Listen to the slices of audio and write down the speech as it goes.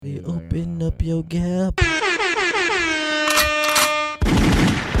Baby, open up your gap.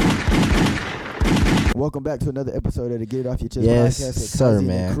 Welcome back to another episode of the Get It Off Your Chest Yes, podcast. With sir, Kazi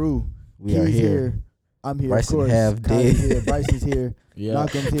man. And crew. We are Key's here. I'm here, Bryson of course. half Kazi's dead. here. Bryson's here. Yeah.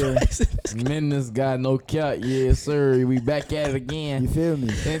 Malcolm's here. Menace got no cut. Yes, sir. We back at it again. You feel me?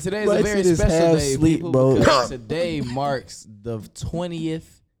 And today's Bryson a very is special half day, asleep, people, bro. because today marks the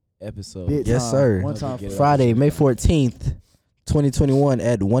 20th episode. Big Yes, time. sir. One time. Get it. Friday, May 14th, 2021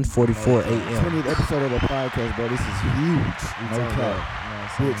 at 1:44 a.m. 20th episode of the podcast, bro. This is huge. No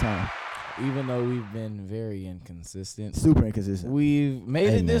cap. Big time. Even though we've been very inconsistent, Super inconsistent. we've made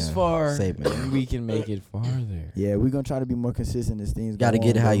Hey, it this man. far, Say, man. and we can make it farther. Yeah, we're going to try to be more consistent as things Got to go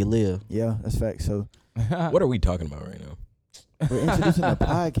get it on, how bro. you live. Yeah, that's fact. So What are we talking about right now? we're introducing the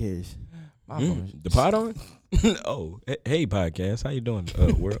podcast. My phone is- The pod on? Oh, hey podcast, how you doing?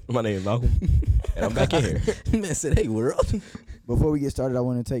 World? My name is Malcolm, and I'm back in here. Man said, hey, world. Before we get started, I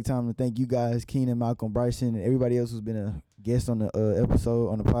want to take time to thank you guys, Keenan, Malcolm, Bryson, and everybody else who's been a guest on the episode,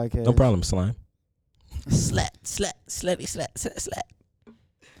 on the podcast. No problem, slime. Slap.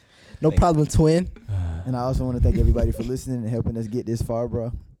 No Thank problem, twin. And I also want to thank everybody for listening and helping us get this far,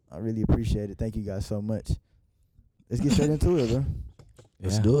 bro. I really appreciate it. Thank you guys so much. Let's get straight into it, bro.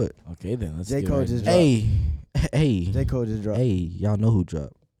 Let's Yeah. do it. Okay, then let's J. get Cole right just into it. Hey. J. Cole just dropped. Hey, y'all know who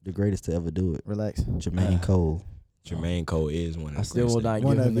dropped. The greatest to ever do it. Relax. Jermaine Cole. Jermaine Cole is one of the I still will greatest. not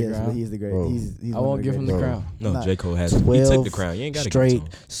One give of him the yes, but crown. he's the great. Bro. He's I one of won't the give him the greatest. Bro. crown. No, Nah. J. Cole has. He took 12 the crown. You ain't got to straight give it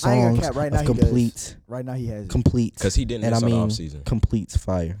to him. I ain't songs gonna cap, right now of he does. complete, Right now he has it. complete, Because he didn't and I miss on the mean, offseason. complete's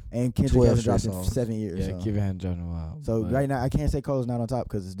fire. And Kendrick 12 hasn't dropped straight in songs. 7 years. Yeah, so give it John a while. so but right now I can't say Cole's not on top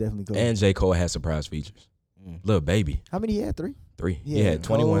because it's definitely Cole. And J. Cole has surprise features. Lil Baby, how many he had? 3? 3. He had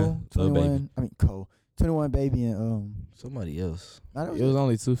 21, Cole, Lil Baby. 21. I mean Cole, 21 Baby and Somebody else. No, that it was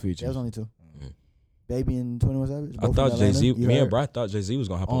only 2 that features. was only 2. Mhm. Baby and 21 Savage. I both thought from Jay Z. Atlanta. You Me and heard? Bry thought Jay Z was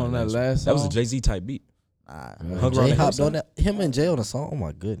gonna hop on on that last. last That was a song? Jay Z type beat. Nah, Yeah. Hung around Jay the hopped hillside? on that. Him and Jay on the song. Oh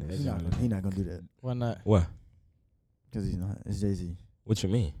my goodness. he not gonna do that Why not? What? because he's not. It's Jay Z. What you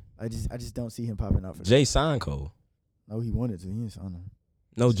mean? I just don't see him popping out for that. Jay signed Cole. No, he wanted to. He didn't sign him.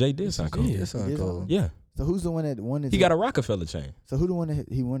 No, Jay did sign Cole. Yeah, He that's did cool. sign him? Yeah, So who's the one that wanted? he got a Rockefeller chain. So who the one that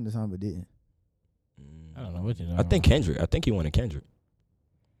he wanted to sign but didn't? I don't know what you know. I think Kendrick. I think he wanted Kendrick.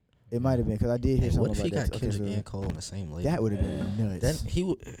 It might have been because I did hear Man, what something if he about got that. Okay, Kendrick so and Cole on the same label? that would have been nuts. Then he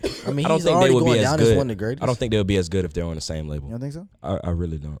would. I mean, I don't he's think they already would be going as down as good. one of the greatest. I don't think they'll be as good if they're on the same label. You don't think so? I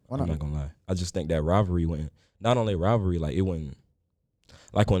really don't. Why I'm not? not gonna lie. I just think that rivalry went. Not only rivalry, like it went.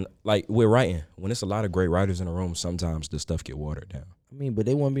 Like we're writing. When it's a lot of great writers in a room, sometimes the stuff get watered down. I mean, but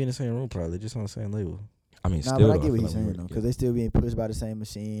they wouldn't be in the same room probably. Just on the same label. I mean, Nah, still. but I though, get what feel he's like we saying work though, because together. they still being pushed by the same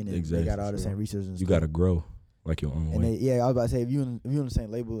machine and they got all the same research and You stuff. gotta grow like your own And way. they, yeah, I was about to say if you on the same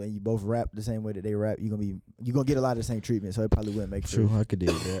label and you both rap the same way that they rap, you gonna get a lot of the same treatment. So it probably wouldn't make True, sense. I could do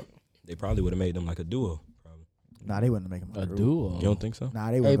that. They probably would have made them like a duo. Probably. Nah, they wouldn't make them A like duo. You don't think so? Nah,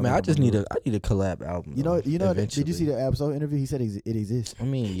 they Hey wouldn't. man, make I just them need a a collab album. You know. Did eventually. you see the Absol interview? He said it exists. I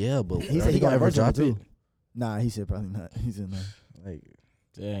mean, yeah, but He are said he got gonna a ever version of drop it it? too. Nah, he said probably not. He said no. Like,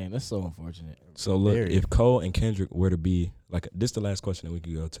 Dang, that's so unfortunate. So look, Very. if Cole and Kendrick were to be like this, the last question, and we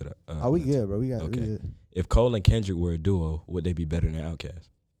could go to the. Oh, we good, bro. We got Okay. we good. If Cole and Kendrick were a duo, would they be better than Outkast?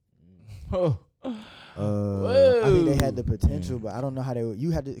 Oh, I think they had the potential, but I don't know how they would.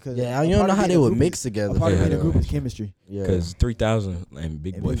 You had to because yeah, you don't know how they would mix A together. part of Yeah. being a group is chemistry. Yeah, Because 3,000 and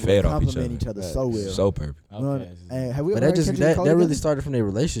Big And Boy Big Boy fed off each other. complement each other so well. So perfect. You know what- okay. and have we but ever that heard just Kendrick and Cole that really together? started from their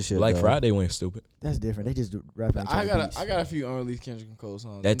relationship. Black though. Friday went stupid. That's different. They just rapping. I got a few unreleased Kendrick and Cole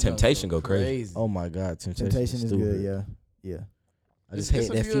songs. That Them joints Temptation go crazy. Oh my God, Temptation is stupid. good. Yeah. I just It's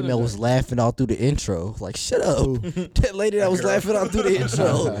hate a that few of them female was joints. laughing all through the intro. Like, shut up. Ooh. That lady that was laughing all through the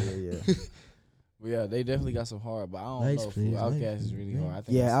intro. yeah. But yeah, they definitely got some hard, but I don't Nice, know if please, Outkast nice, is really please. hard. I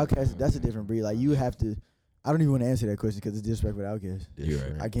think Yeah, that's Outkast. That's a different breed. Like you have to. I don't even want to answer that question because it's disrespectful to Outkast. You're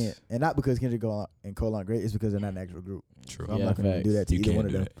right. I can't, and not because Kendrick and Cole aren't great. It's because they're not an actual group. True. So I'm Yeah, not going to do that to You either can't one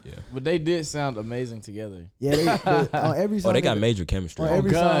of do them. that. Yeah. But they did sound amazing together. Yeah, they on every song. Oh, they got major chemistry. on every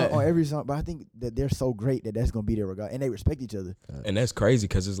God. song. On every song, but I think that they're so great that that's going to be their regard, and they respect each other. And that's crazy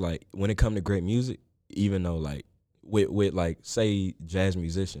because it's like when it come to great music, even though like with like say jazz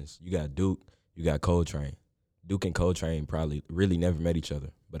musicians, you got Duke, you got Coltrane. Duke and Coltrane probably really never met each other,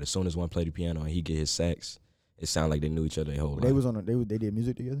 but as soon as one played the piano and he get his sax, it sounded like they knew each other their whole life. They was on. They did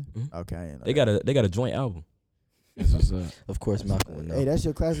music together. Mhm. Okay, I didn't know They that. got a joint album. That's what's up. Of course, Malcolm would know. Hey, that's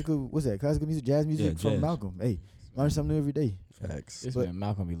your classical. What's that? Classical music, jazz music Yeah, from jazz. Malcolm. Hey, Learn something new every day. Facts. This But- man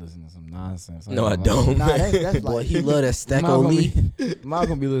Malcolm be listening to some nonsense. No, I don't. Nah, that's Boy, like he love that stack Malcolm of Lee.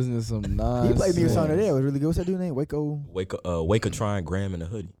 Malcolm be listening to some nonsense. he played me a song today. It was really good. What's that dude name? Waco. Wakatron Graham in a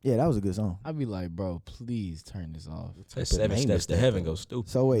hoodie. Yeah, that was a good song. I be like, bro, please turn this off. That 7 name steps is to that, heaven though? goes stupid.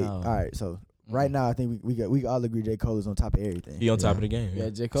 So wait, No. all right. So right now, I think we all agree J. Cole is on top of everything. He on top of the game. Yeah, Yeah.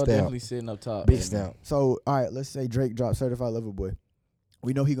 J. Cole Stamp. definitely sitting up top. Big stamp. So all right, let's say Drake dropped Certified Lover Boy.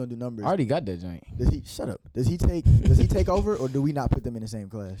 We know he gonna do numbers. I already got that joint. Does he shut up? Does he take over, or do we not put them in the same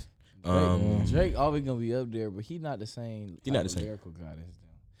class? Drake always gonna be up there, but he not the same. He not type the of same. lyrical god as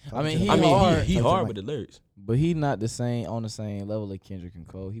them. Talk I mean, to he the I mic. mean, hard. he Talk to the hard mic. with the lyrics. But he not the same on the same level of Kendrick and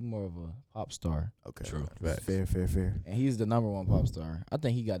Cole. He more of a pop star, Okay, True. Facts. fair. and he's the #1 pop star. I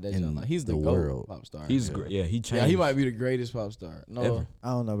think he got that In joint. Like, he's the the GOAT world. pop star. He's great. Yeah, he changed. Yeah, he might be the greatest pop star. No, Ever. I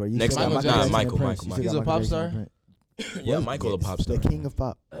don't know, bro. You Next still got time, nah, Jackson Michael, and Prince. Michael, You Michael. still He's got a pop Jackson star? and Prince. Yeah, Well, Michael a yes, pop star. The king of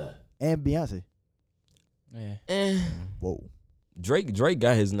pop, and Beyonce. yeah. Whoa, Drake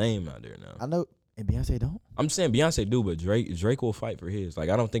got his name out there now. I know, and Beyonce don't. I'm saying Beyonce do, but Drake will fight for his. Like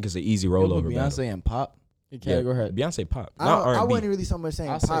I don't think it's an easy You'll put rollover. Beyonce and pop. You Yeah, can't go ahead. Beyonce pop, I, not don't- I R&B. wasn't really so much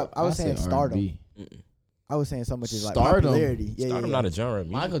saying pop. I was saying stardom. I was saying so much as like Stardom. popularity. Yeah, Stardom yeah. not a genre. of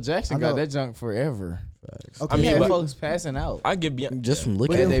music. Michael Jackson I got know. that junk forever. Facts. Okay, I mean, He had but- folks passing out. I give Beyonce Just from But,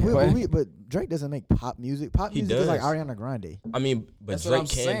 looking Yeah, at they it. play. but Drake doesn't make pop music. Pop He music is like does. Ariana Grande. I mean, but That's what Drake I'm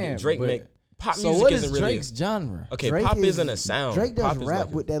can. saying, Drake but- make pop So music what isn't is really. Drake's genre? Okay, Drake pop is- isn't a sound. Drake does Pop is rap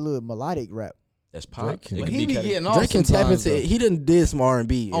like with that little melodic rap. that's pop. Drake can- It But could he be kinda- getting off Drake can tap sometimes, into it. though. He done did some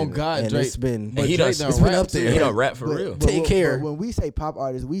R&B. Oh, and- God, and Drake- it's been But he Drake does- done it's been rap up too. there. He don't rap for But- real. but Take when- care. but when we say pop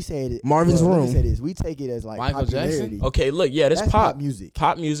artists, we say it. Marvin's let me Room. say this. We take it as like Michael Jackson? popularity. Okay, look, yeah, that's pop pop. music.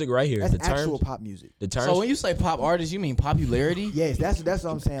 Pop music right here. That's The actual terms. pop music. The terms. So when you say pop artist, you mean popularity? Yes, that's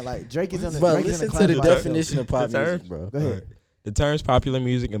what I'm saying. Like Drake is on the. Bro, Drake is in listen the to the class by definition of pop The terms? music, bro. Go ahead. The terms popular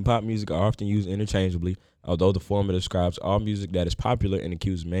music and pop music are often used interchangeably, although the former describes all music that is popular and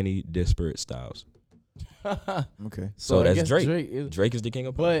includes many disparate styles. Okay. So I that's guess Drake. is, Drake is the king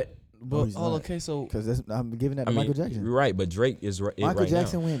of pop. but he's oh, not. okay, so Because I'm giving that I to mean, Michael Jackson. you're right, but Drake is right, Michael right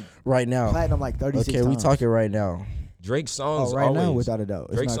Jackson now. went Right now. platinum like 36 Okay, times. we talking right now. Drake's songs Oh, right now, always. without a doubt.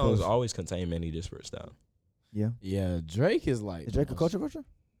 It's Drake's not songs close. always contain many disparate styles. Yeah. yeah, Drake is like Is Drake a culture?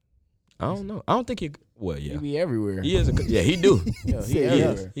 I don't know. I don't think he. Well, He yeah, be everywhere. he is. Yeah, he do. Yeah, he Yeah.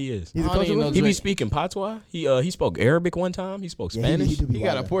 everywhere. He is. He's I a don't culture even know vulture? He be Drake- speaking patois. He spoke Arabic one time. He spoke Yeah, Spanish. do be He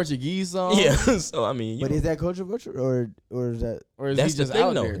got a wildin'. Portuguese song. Yeah, so I mean, you But know, is that culture vulture or is that? Or is That's he the just thing,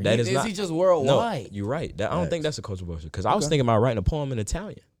 out though. there? That is is not- he just no, worldwide? you're right. That, I don't think Facts. that's a culture vulture because I was Okay. thinking about writing a poem in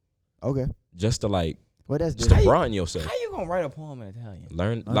Italian Okay. just to like Well, that's just to different. broaden yourself. How you gonna write a poem in Italian?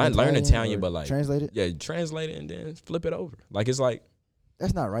 Learn Learn Italian, or but like translate it. yeah, translate it and then flip it over. Like it's like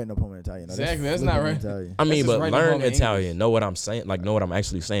That's not writing no poem in Italian. No. Exactly, that's flipping not in right. Italian. I mean, just but writing a learn poem in Italian. English. Know what I'm saying. Like know what I'm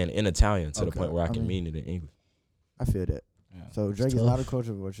actually saying in Italian to the Okay, point where I I can mean- mean it in English. I feel that. Yeah. So Drake is tough. not a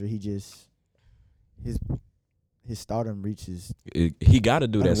culture vulture. He just his stardom reaches He got to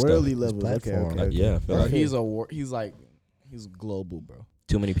do that stuff. unworldly levels. Okay, platform. okay, Like, okay. yeah, I feel Bro, like he's like he's global, bro.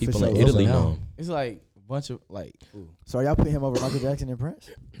 too many people sure. in Italy Now. know him. It's like a bunch of like ooh, So are y'all putting him over Michael Jackson and Prince?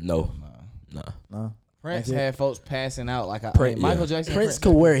 No, nah. No. Prince That's it. had folks passing out like Prince- Michael yeah. Jackson. Prince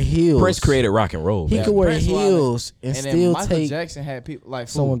could wear heels. Prince created rock and roll. He man. could wear Prince wildin'. heels and, and then still Michael take Jackson had people like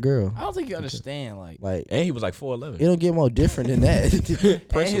someone food. girl. I don't think you understand like Like and he was like 4'11". it don't get more different than that. and his And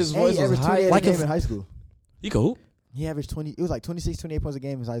voice he was averaged 28 high. a Like game if- in high school. He could hoop. He averaged 20. It was like 26, 28 points a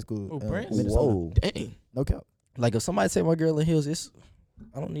game in high school. Who, Prince? Minnesota. Whoa. Dang. No cap. Like if somebody take my girl in heels, it's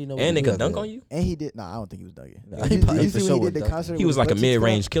I don't need no. And they could dunk on you. And he did. Nah, I don't think he was dunking. Nah, Did he you probably see for when sure he was did the dunking. concert? He with was his like a butt cheeks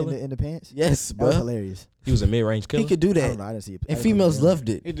mid-range out killer. in the pants. Yes, That was bro. hilarious. He was a mid-range killer. He could do I that, don't know. I didn't see it. and females loved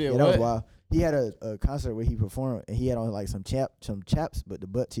it. He did Yeah, what? that was wild. He had a concert where he performed and he had on like some chaps, but the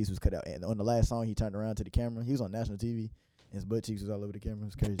butt cheeks was cut out. And on the last song, he turned around to the camera. He was on national TV. And his butt cheeks was all over the camera. It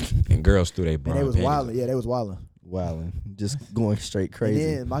was crazy. And girls threw their And bra. they was wilding. Yeah, they was wilding. Wilding, just going straight And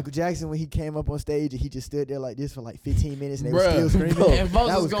crazy. then Michael Jackson, when he came up on stage, he just stood there like this for like 15 minutes, and they Bruh. were still screaming. Bro, and folks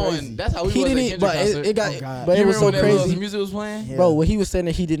that was was going. crazy. That's how we He was at didn't, Kendrick but concert. it got, Oh, God. but you it was so remember when crazy, the music was playing? Yeah. bro. When he was saying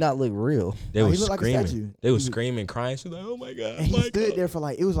that, he did not look real. They Nah, was he looked like a screaming. statue. They was He- screaming, crying. She was like, "Oh my god!" And he my stood God. there for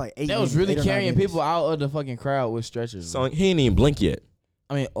like it was like 8 That was minutes, really 8 or 9 carrying minutes. people out of the fucking crowd with stretchers. So he ain't even blink yet.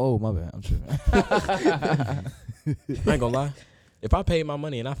 I mean, oh my bad, I'm tripping. I ain't gonna lie. If I paid my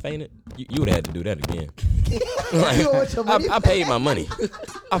money and I fainted, you would have had to do that again. You want your money I paid my money.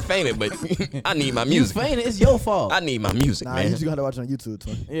 I fainted, but I need my You music. fainted, it's your fault. I need my music, Nah, man. you just gotta watch on YouTube.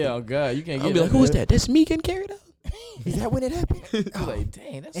 Twin. Yeah, oh god, you can't I'll get be like, who is that? That's me getting carried out. Is that when it happened? I was like,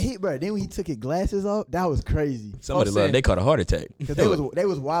 dang, that's And he, bro, then when he took his glasses off, that was crazy. Somebody I'm love. saying- They caught a heart attack. Cause they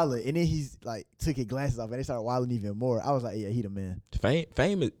was wilding, and then he's like took his glasses off, and they started wilding even more. I was like, yeah, he the man.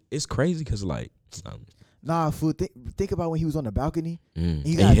 Fame is it's crazy because like Nah, fool. Think about when he was on the balcony. And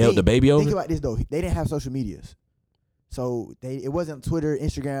You he gotta held the baby Think over. about this though. They didn't have social medias, so it wasn't Twitter,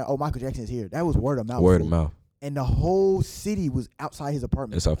 Instagram. Oh, Michael Jackson's here. That was word of mouth. Word fool. of mouth. And the whole city was outside his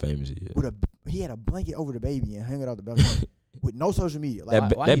apartment. That's how famous he is. He had a blanket over the baby and hung it out the balcony with no social media. Like,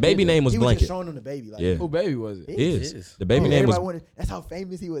 That, why that he baby did that? name was he was Blanket. just showing them the baby. Like, Yeah. Who baby was it? Is. The baby Bro, name was everybody wanted, that's how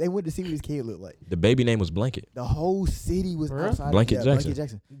famous he was. They wanted to see what his kid looked like. the baby name was Blanket. The whole city was For real? outside. Blanket yeah, Jackson. Blanket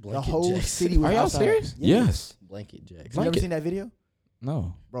Jackson. The Blanket whole Jackson. city was Are y'all outside. serious? Yes. Blanket Jackson. You never Blanket. seen that video?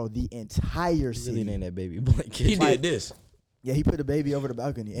 No. Bro, the entire He city. really named that baby Blanket. He did this. Yeah, he put the baby over the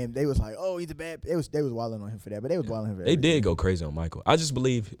balcony, and they was like, "Oh, he's a bad." They was wilding on him for that, but they was wilding on him for They everything. did go crazy on Michael. I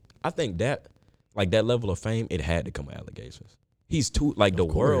think that, like that level of fame, it had to come with allegations. He's too, like the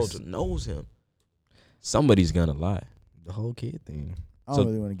Of course. world knows him. Somebody's gonna lie. The whole kid thing. I don't So-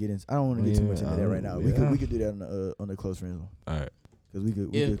 really want to get into. I don't want to get too much into that right now. We Yeah. could do that on the close friends one, All right. because we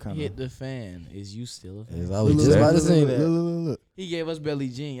could If kind hit of. the fan, is you still a fan? I was just about to say that. Look. He gave us Belly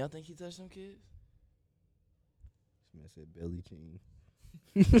Jean. Y'all think he touched some kids? Man said Belly Jean.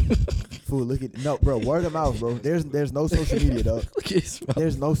 Fool, look at bro. Word of mouth, bro. There's no social media, dog. Look at his mouth.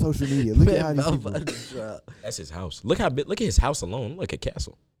 There's no social media. Look at how these Man, people. about to drop. That's his house. Look how big. Look at his house alone. Like a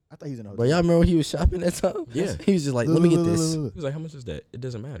castle. I thought he was in a But hotel. y'all remember when he was shopping that time? Yeah. He was just like, let me get this. Look. He was like, "How much is that? It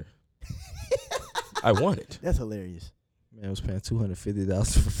doesn't matter. I want it That's hilarious. Man was paying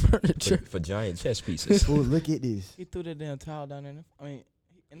 $250 for furniture. for giant chess pieces." Fool, look at this, He threw that damn towel down there.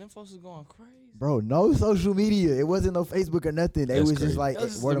 And them folks was going crazy. bro. No social media. It wasn't no Facebook or nothing. They That's was just crazy. like It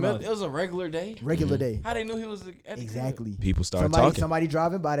was, just word the of middle, mouth. it was a regular day. Regular Mhm. day. How they knew he was at the Exactly. People started talking, Somebody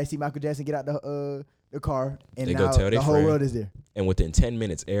driving by, they see Michael Jackson get out the car, and They now go tell the their whole friend. world is there, and within 10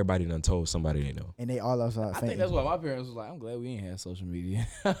 minutes, everybody done told somebody they know. and they all outside. I think that's why my parents was like, I'm glad we ain't had social media.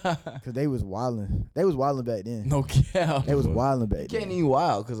 because they was wilding. They was wilding back then. No cap. They was Well, wilding back You then. can't even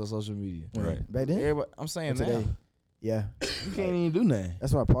wild because of social media. When? Right. Back then. Everybody, I'm saying Or now. today. Yeah. You can't even do nothing.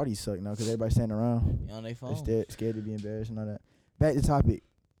 That's why parties suck now, because everybody's standing around. You on their They're phone. scared to be embarrassed and all that. Back to topic.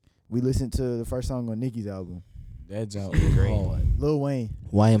 We listened to the first song on Nicki's album, That jump Green. was hard. Lil Wayne.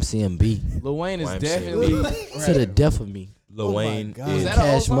 YMCMB. Lil Wayne is YMCA. definitely To the death of me. Lil Oh my Wayne God. Was is that an old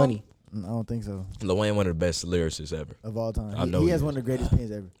Cash song? Money. I don't think so. Lil Wayne one of the best lyricists ever. Of all time. I know he he has is. one of the greatest pens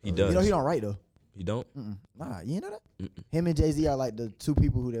ever. He You does. know he don't write though. He don't. Nah, you know that? Mm-mm. Him and Jay-Z are like the two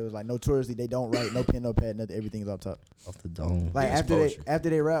people who they was like notoriously they don't write, no pen, no pad, nothing. Everything's up top. Off the dome. Like Exposure. after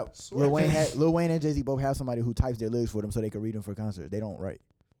they rap, Swear Lil Wayne and Jay-Z both have somebody who types their lyrics for them so they can read them for concerts. They don't write.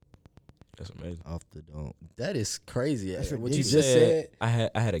 That's amazing. Off the dome. That is crazy. That's What you ridiculous. just said. I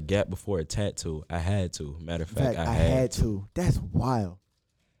had a gap before a tattoo. I had to. Matter of In fact, fact, I had to. That's wild.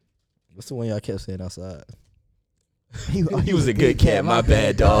 What's the one y'all kept saying outside? He was a good cat. My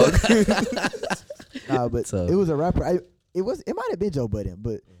bad, dog. Nah, but So- it was a rapper. It might have been Joe Budden,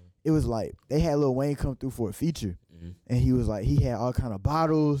 but it was like they had Lil Wayne come through for a feature, Mhm. and he was like he had all kind of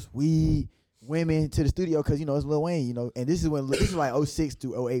bottles, weed, women to the studio because it's Lil Wayne, and this is like 06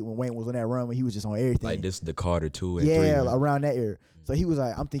 to 08 when Wayne was on that run when he was just on everything. Like this, the Carter 2 and 3. Yeah, man. around that era. So he was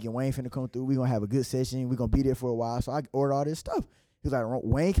like, I'm thinking Wayne finna come through. We gonna have a good session. We gonna be there for a while. So I ordered all this stuff. He was like,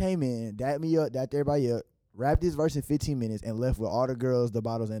 Wayne came in, dapped me up, dapped everybody up, rapped his verse in 15 minutes, and left with all the girls, the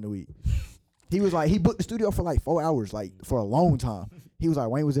bottles, and the weed. He was like, he booked the studio for like 4 hours, like for a long time. He was like,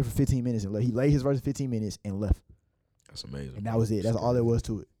 Wayne was there for 15 minutes and left. He laid his verse in 15 minutes and left. That's amazing. And that was it. That's all there was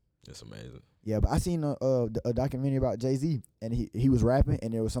to it. That's amazing. Yeah, but I seen a documentary about Jay-Z, and he was rapping,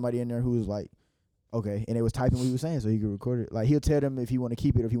 and there was somebody in there who was like, okay, and they was typing what he was saying so he could record it. Like he'll tell them if he want to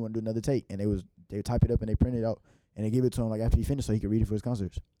keep it or if he want to do another take, and they type it up and they print it out and they give it to him like after he finished so he could read it for his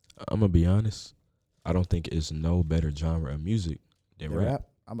concerts. I'm gonna be honest. I don't think it's no better genre of music than The rap.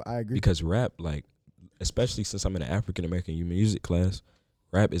 I agree. Because rap, like, especially since I'm in an African American music class,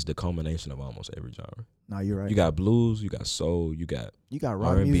 rap is the culmination of almost every genre. No, you're right. You got blues, you got soul, you got rock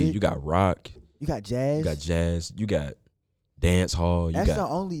R&B, music, you got rock, you got jazz. you got jazz, you got dance hall, you That's the got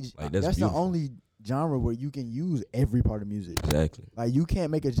only. like, that's that's the beautiful. only genre where you can use every part of music. exactly. Like you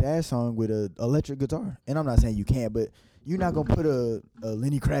can't make a jazz song with a electric guitar, and I'm not saying you can't, but you're not gonna put a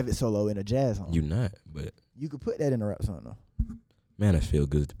Lenny Kravitz solo in a jazz song. You not, but You could put that in a rap song though. man, it feel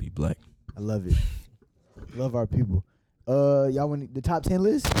good to be black. I love it. Love our people. Y'all want the top 10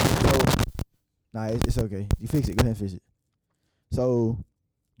 list? So, nah, it's okay. You fix it. Go ahead and fix it. So,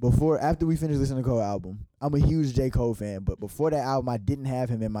 after we finish listening to Cole album, I'm a huge J. Cole fan, but before that album, I didn't have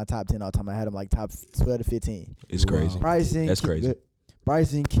him in my top 10 all the time. I had him like top 12 to 15. It's crazy. Bryson, That's crazy.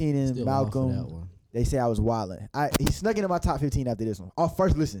 Bryson, Keenan, Still off of that Malcolm. one. They say I was wilding. He snuck into my top 15 after this one.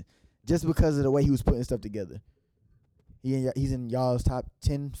 First listen, just because of the way he was putting stuff together. He's in y'all's top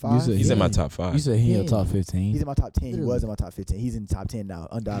 10, You 5? said He's in my Yeah. top 5. You said he in Yeah. your top He's 15. in my top 10. He Literally. was in my top 15. He's in top 10 now,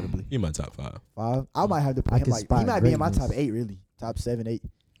 undoubtedly. He in my top 5. 5. I might have to put I him can like, he spot might be in my greatness. top 8, really. Top 7, 8. 'Cause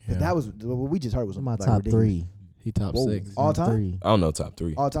Yeah. that was, what we just heard was In my like, top ridiculous. 3. He top Whoa. 6. All Top time? 3. I don't know top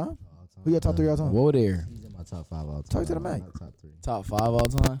 3. All time? Who your top 3 all time? Whoa there. He's in my top 5 all time. Talk to the mic. Not top 3. Top 5 all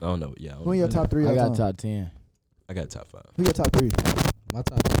time. I don't know. Yeah, I, don't Who in know. your top 3 I all got time? top 10. I got top 5. Who your top 3? My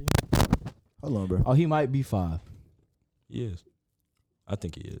top 3. Hold on, bro. Oh, he might be 5. He is. I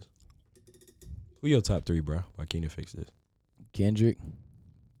think he is. Who your top 3, bro? Why can't you fix this? Kendrick,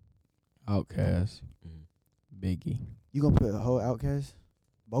 Outkast, Mhm. Biggie. You gonna put a whole Outkast?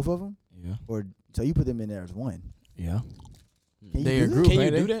 Both of them? Yeah. Or so you put them in there as one? Yeah. Can you They do a that? group, Can you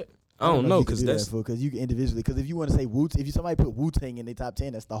ain't do they? that? I don't know because that's because you can individually. Because if you want to say Wu, if somebody put Wu Tang in their top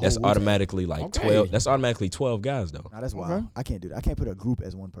 10, that's the whole. Wu-Tang. automatically like Okay. 12. That's automatically 12 guys though. Nah, that's wild. Okay. I can't do that. I can't put a group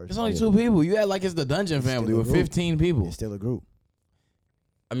as one person. It's only 2 people. You act like it's the Dungeon It's Family still a with group. 15 people. It's still a group.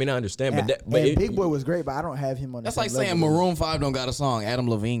 I mean, I understand, And, but that, but and it, Big Boy was great, but I don't have him on. That's the like same saying level. Maroon 5 don't got a song. Adam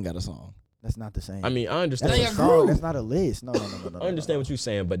Levine got a song. That's not the same. I mean, I that's understand. They a a song. group. That's not a list. No. I understand what you're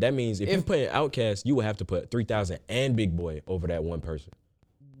saying, but that means if you put in Outkast, you would have to put 3,000 and Big Boy over that one person.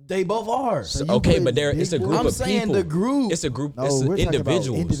 They both are. So you Okay, put but there Big it's a Boy- group I'm of saying people. the group. It's a group. No, it's we're talking about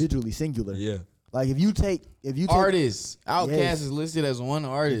individuals. individually singular. Yeah. Like if you take Artists. Outkast Yes. is listed as one if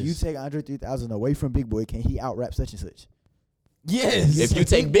artist. you take Andre 3000 away from Big Boy, can he out rap such and such? yes. If you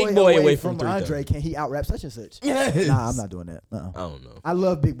take Big Boy away from 3,000. Andre, can he out rap such and such? yes. Nah, I'm not doing that. I don't know. I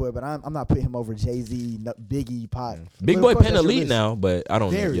love Big Boy, but I'm not putting him over Jay-Z, Biggie, Pac. Big But Boy of course, pen that's your elite list. now, but I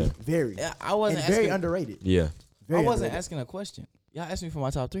don't Very, know. Yeah. very, Yeah, I and wasn't very asking. underrated. Yeah. Very I wasn't underrated. asking a question. Y'all asked me for my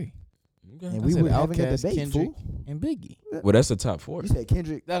top 3. And I we said were having a Outkast, debate, Kendrick, fool. and Biggie. Well, that's the top 4. You said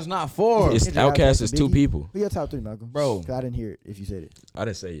Kendrick. That's not 4. It's Kendrick, Outkast, Outkast is and 2 Biggie. people. Who your top 3, Malcolm? Bro. 'Cause I didn't hear it if you said it. I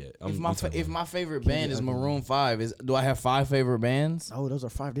didn't say yet. If my favorite Kendrick, band is Outkast. Maroon 5, do I have 5 favorite bands? No, those are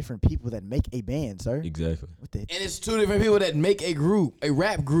 5 different people that make a band, sir. Exactly. What the? And it's 2 different people that make a group, a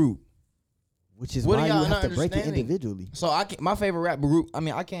rap group. Which is What why are you y'all have not to break it understanding? individually. So my favorite rap group. I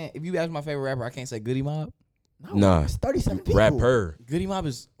mean, I can't. If you ask my favorite rapper, I can't say Goody Mob. No, Nah. it's 37 people. Rapper. Goody Mob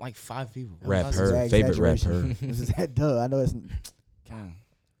is like 5 people. Rapper. That's Favorite exaggeration. rapper. This is that duh. I know it's Damn.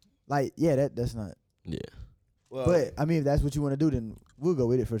 like that's not. Yeah. Well, But I mean, if that's what you want to do, then we'll go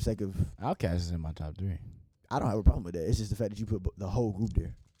with it for the sake of. Outkast is in my top 3. I don't have a problem with that. It's just the fact that you put the whole group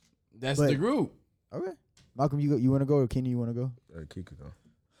there. That's But- the group. Okay, Malcolm, you want to go or Kenny, you want to go? Keep it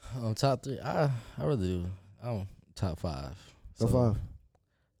going. Top 3. I really do. I'm top 5. Go So, 5.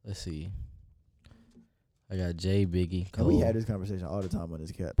 Let's see. I got Jay, Biggie, And Cole. we had this conversation all the time on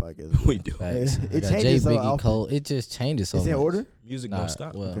this cat podcast. We do. Facts. It I got Jay, changes so Biggie, often. Cole. It just changes so Is it in much. order? Music Nah, don't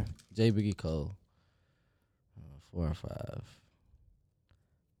stop. Well, Okay. Jay, Biggie, Cole. 4 or 5.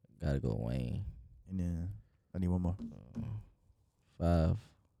 Gotta go Wayne. And then I need one more. 5.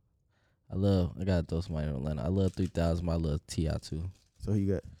 I gotta throw somebody in Atlanta. I love 3000. I love T.I. too. So who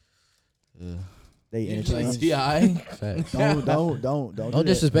you got? Yeah. They You like interchange. T.I. Facts. Don't Don't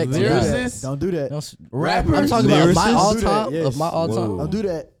disrespect Don't do T.I. that. Lyricist? Don't do that. Don't s- Rappers. I'm talking about my Lyricists? all Do that, time. yes. Of my all Whoa. time. Don't do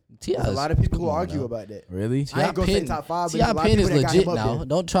that. T.I. There's a lot of people who come on argue now. about that. Really? I ain't gonna say Pen- top 5, but T.I. there's a lot of Pen people is that got legit him up now. there.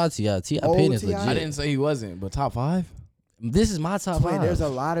 Don't try T.I. T.I. Oh, Pen is T.I. I legit. didn't say he wasn't, but top 5? This is my top Twin, 5. there's a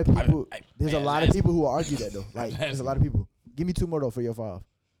lot of people. There's a man, lot of that's- people who argue that though. Like there's a lot of people. Give me 2 more though for your 5.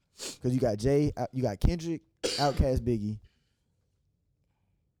 Because you got Jay, you got Kendrick, Outkast, Biggie.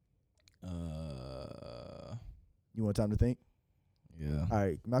 You want time to think? Yeah. All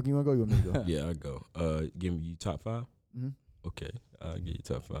right, Malcolm, you want to go? You want me to go? Yeah, I go. Give me you top 5. Mm-hmm. Okay, I'll give you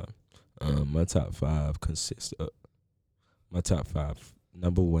top 5. My top 5 consists of my top 5.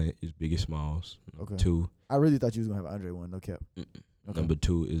 Number 1 is Biggie Smalls. Okay. 2. I really thought you was gonna have Andre one. No cap. Okay. Number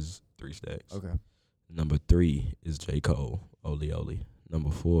 2 is 3 Stacks. Okay. Number 3 is J. Cole. Oli Oli. Number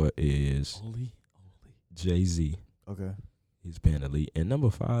 4 is Jay-Z. Okay. He's Pan Elite. And number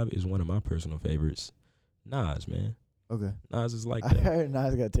 5 is one of my personal favorites, Nas, man. Okay. Nas is like I that. heard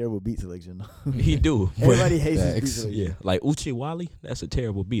Nas got terrible beat selection. He do. but- Everybody hates his beat Facts. selection. yeah, like Uchi Wally, that's a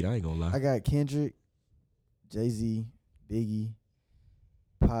terrible beat. I ain't gonna lie. I got Kendrick, Jay-Z, Biggie,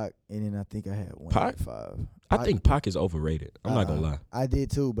 Pac, and then I think I had one Pac? at 5. I think Pac is overrated. I'm not gonna lie. I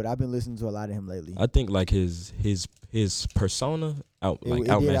did too, but I've been listening to a lot of him lately. I think like his persona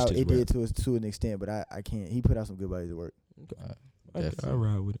outmatched his It rap. did to an extent, but I can't. He put out some good bodies of work. I Definitely.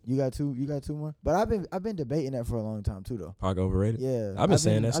 ride with it. You got two more. But I've been debating that for a long time too, though. Pac overrated. Yeah, I've been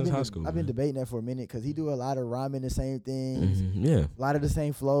saying that since high school, I've been man. debating that for a minute because he do a lot of rhyming the same things, Yeah, a lot of the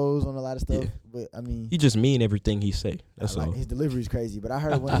same flows on a lot of stuff. Yeah. But I mean, he just mean everything he say. That's I like all. his delivery's crazy. But I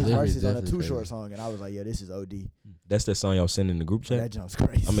heard one of his Delivery's verses on a definitely Too Short crazy. song, and I was like, yeah, this is OD. That's that song y'all send in the group That chat. jump's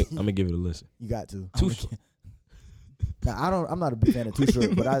crazy. I'm gonna give it a listen. You got to. Too Now I'm not a big fan of Too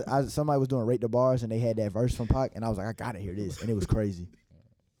Short, but I somebody was doing Rate the Bars and they had that verse from Pac, and I was like, I gotta hear this, and it was crazy.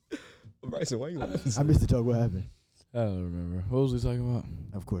 Bryson, why you? I missed the talk. What happened? I don't remember. What was we talking about?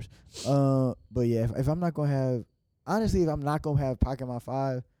 Of course. But yeah, if I'm not gonna have, honestly, if I'm not gonna have Pac in my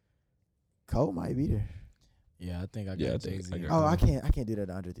 5, Cole might be there. Yeah, I think I got Yeah, I think Jay-Z. I and got Oh, Cole. I can't do that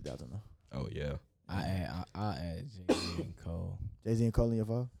to Andre 3000 though. Oh yeah. I add Jay-Z and Cole. Jay-Z and Cole in your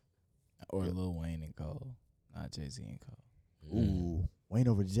 5? Or Lil Wayne and Cole. Not Jay-Z and Cole. Ooh, Wayne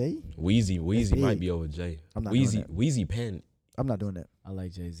over Jay? Wheezy big. might be over Jay. I'm not doing Wheezy, that. Wheezy Pen. I'm not doing that. I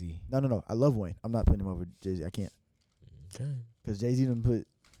like Jay-Z. No. I love Wayne. I'm not putting him over Jay-Z. I can't. Okay. Because Jay-Z done put,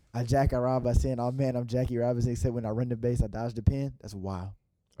 I jack I rob by saying, oh man, I'm Jackie Robinson, except when I run the base, I dodge the pin. That's wild.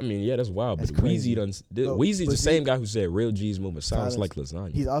 I mean, yeah, that's wild. That's But crazy. Wheezy done. No, Wheezy's but the same guy who said real G's movement sounds Silence. like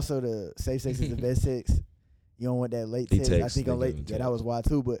lasagna. He's also the safe sex is the best sex. You don't want that late He text. I texts, think they on give late. him Yeah, that text. was wild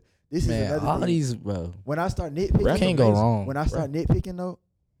too. But this is Man, another all thing. these, bro. When I start nitpicking, Rap Can't go amazing. wrong. when I start nitpicking though,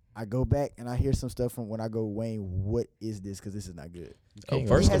 I go back and I hear some stuff from when I go, Wayne, what is this? Because this is not good. Oh, Can't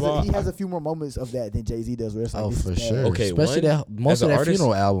go first he of has all, he has a few more moments of that than Jay-Z does. Where it's like, Oh, this is for bad. sure. Okay, Especially one, that most as of an that artist-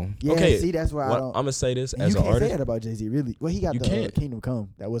 funeral album. Yeah, Okay, see, that's where I I'm don't. gonna say this You as an can't say artist. that about Jay-Z, really. Well, he got You the can't. Kingdom Come.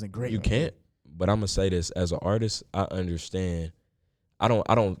 That wasn't great. You can't. But I'm gonna say this as an artist. I understand. I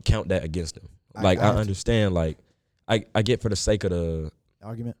don't count that against him. Like I I have to. understand. Like I get for the sake of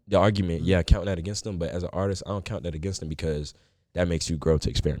Argument. the argument. Mhm. Yeah, counting that against him. But as an artist, I don't count that against him because that makes you grow to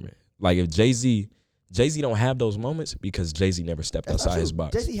experiment. Like if Jay-Z don't have those moments because Jay-Z never stepped That's not outside his true.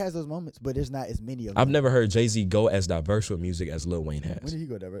 box. Jay-Z has those moments, but there's not as many of them. I've never heard Jay-Z go as diverse with music as Lil Wayne When has. did he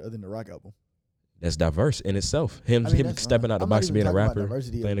go there? Other than the rock album. That's diverse in itself. Him I mean, him that's stepping fine. out the I'm not box even being a talking about rapper,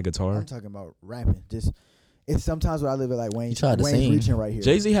 diversity playing the guitar. I'm talking about rapping. Just it's sometimes where I live at like Wayne. He tried to Wayne's sing. reaching right here.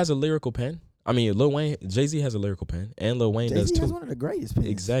 Jay-Z has a lyrical pen. I mean, Jay-Z has a lyrical pen, and Lil Wayne does Jay-Z has too. one of the greatest pens.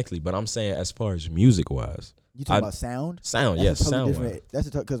 Exactly, but I'm saying as far as music-wise, You talking I- about sound? sound, That's yes, a totally sound-wise. different. That's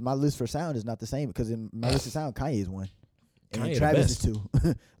because my list for sound is not the same. Because in my list of sound, Kanye's one, and Kanye the Travis is best.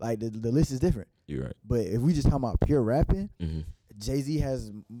 2. Like the list is different. You're right. But if we just talking about pure rapping, Mm-hmm. Jay-Z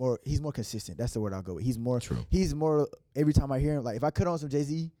has more. He's more consistent. That's the word I'll go with. He's more. True. He's more. Every time I hear him, like if I cut on some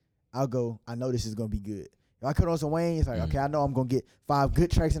Jay-Z, I'll go. I know this is gonna be good. If I cut on some Wayne, it's like Mhm. okay, I know I'm gonna get 5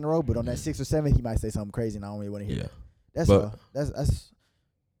 good tracks in a row. But on that 6th or 7th, he might say something crazy, and I don't really want to hear Yeah. that. That's But- all.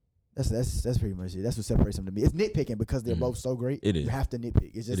 That's pretty much it. That's what separates them to me. It's nitpicking because they're Mhm. both so great. It is. You have to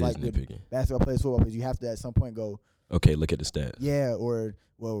nitpick. It's It just is like with nitpicking. basketball players, football players. You have to at some point go, Okay, look at the stats. yeah, or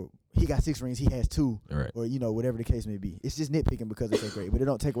well, he got 6 rings, he has 2, All right. or whatever the case may be. It's just nitpicking because they're so great, but it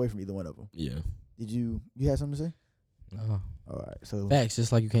don't take away from either one of them. Yeah. Did you have something to say? No. All right, so Facts,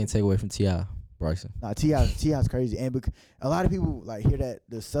 just like you can't take away from T.I. Bryson. nah, T.I.'s crazy, and a lot of people like hear that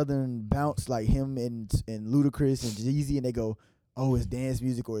the Southern bounce like him and Ludacris and Jeezy, and they go, oh, it's dance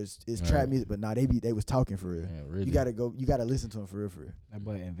music or it's trap Right. music, but nah, they was talking for real. Man, really. You gotta listen to him for real. That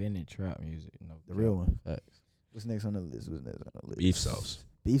boy invented trap music. No, The real one. Facts. What's next on the list? Beef sauce.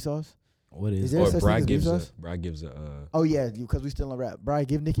 Beef sauce? What Is is there it? a Or such thing Brad as beef gives a sauce? uh Oh yeah, because we still on rap. Brian,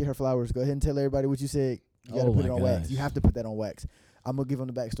 give Nikki her flowers. Go ahead and tell everybody what you said. You gotta Oh put it my on wax. gosh. You have to put that on wax. I'm gonna give them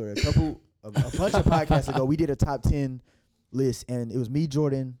the backstory. A bunch of podcasts ago, we did a top 10 list, and it was me,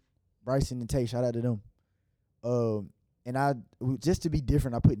 Jordan, Bryson, and Tay. Shout out to them. And just to be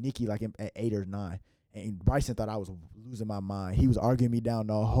different, I put Nikki like at 8 or 9. And Bryson thought I was losing my mind. He was arguing me down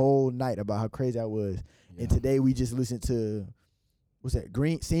the whole night about how crazy I was. Yeah. And today we just listened to what's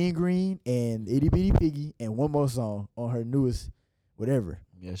that? Seeing Green and Itty Bitty Piggy and one more song on her newest whatever.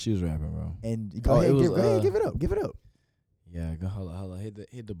 Yeah, she was rapping, bro. And go Oh, ahead, it was, go ahead, give it up, give it up. Yeah, go hold on.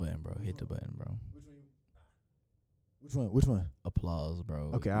 Hit the button, bro. Hit the button, bro. Which one? Applause,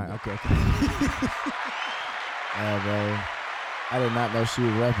 bro. Okay, all right, okay. Yeah, bro. I did not know she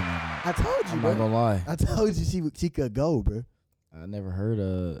was rapping on that. I told you, I'm bro. not gonna lie. I told you she could go, bro. I never heard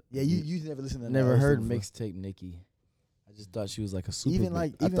Yeah, you never listened to that never other heard stuff before. mixtape Nikki. I just thought she was like a super. Even ba-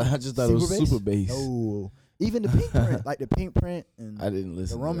 like- I even thought I just thought it was Super super bass. No, even the Pink Print, like the Pink Print and I didn't the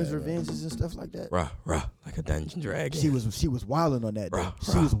listen. Roman's to that, bro. Revenges and stuff like that. rah rah like a dungeon dragon. She was wilding on that. Though. rah,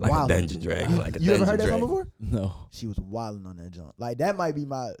 She rah, was like a wilding. dungeon dragon. Like a You ever dungeon heard that song dragon. before? No. She was wilding on that joint. Like that might be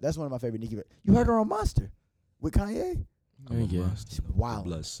that's one of my favorite Nicki. You heard her on Monster with Kanye? I'm a Yeah. monster, She's no wild.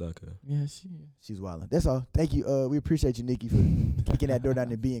 blood sucker. Yeah, she. She's wilding. That's all. Thank you. We appreciate you, Nikki, for kicking that door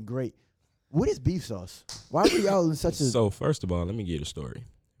down and being great. What is beef sauce? Why were y'all in such a? So first of all, let me get a story.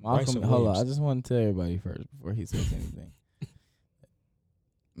 Malcolm, Bryson hold on. I Williams. just want to tell everybody first before he says anything.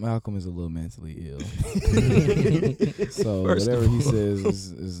 Malcolm is a little mentally ill, so First of whatever he all.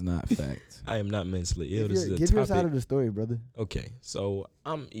 says is not fact. I am not mentally ill. This is a give your side topic. of the story, brother. Okay, so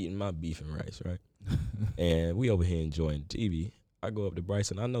I'm eating my beef and rice, right? And we over here enjoying TV. I go up to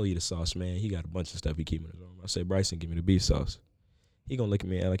Bryson. I know he the sauce man. He got a bunch of stuff he keep in his room. I say, Bryson, give me the beef sauce. He gonna look at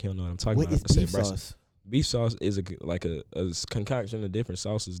me and act like he don't know what I'm talking What about. is I say, beef Bryson, sauce? beef sauce is a concoction of different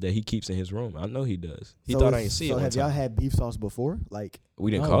sauces that he keeps in his room. I know he does. He So thought I it's- ain't see so it one have y'all time. had beef sauce before? Like,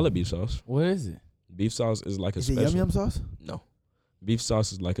 We didn't No. call it beef sauce. What is it? Beef sauce is like a is it special. yum yum sauce? No, beef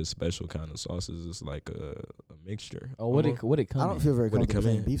sauce is like a special kind of sauce. It's like a mixture. Oh, what it almost. come I don't in? feel very What it comfortable come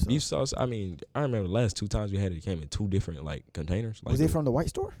saying in? beef sauce. Beef sauce. I mean, I remember the last 2 times we had it. It came in 2 different like containers. Like Was it from the white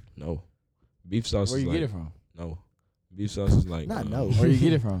store? No, beef sauce. Where is you like, get it from? No, beef sauce is like Not no. Where you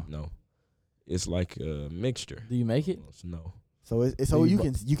get it from? No, it's like a mixture. Do you make it? No, So so Do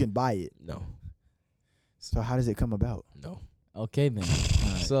you you can buy it. no, So how does it come about? no. Okay then.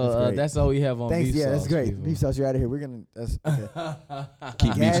 Alright, So that's great. that's all we have on Thanks. beef Yeah, sauce. that's great. people. Beef sauce, you're out of here. We're gonna. That's okay.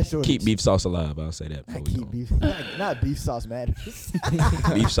 Keep Gas beef, shortage. keep beef sauce alive. I'll say that. Before we Keep go. beef. Not beef sauce matters.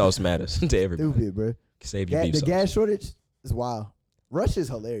 Beef sauce matters to everybody. Stupid, bro. Save your beef The sauce. gas shortage is wild. Russia's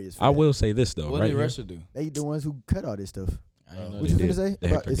hilarious. for I that. will say this though, What right did here. Russia do? They the ones who cut all this stuff. I didn't know What they you did. finna say? They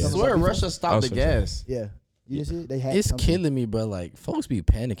About- hyper it's gas. I something swear about beef Russia sauce? stopped the Also- gas. Yeah. You didn't see it? They had. It's something. killing me, bro. Like folks be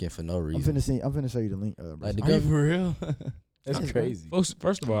panicking for no I'm reason. finna show you the link. Like the Are you government, for real? That's Yes, crazy.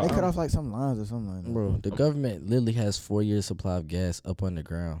 First of all, They cut I'm- off like some lines or something like that. bro. The government literally has 4 years supply of gas up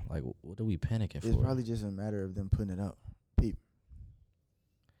underground. Like, what are we panicking It's for? probably just a matter of them putting it out. Peep.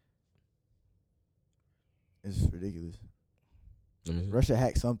 It's ridiculous. let me see. Russia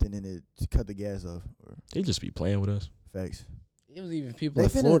hacked something in it to cut the gas off. Or They just be playing with us. facts. It was even people They in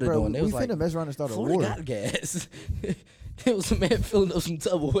Florida bro, doing. They we was finna like, mess around and start a Florida war. got gas. It was a man filling up some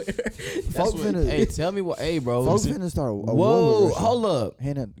Tupperware. That's Folks what, finna- hey, tell me what. Hey, bro. Folks finna start a war Whoa, with Russia. hold up.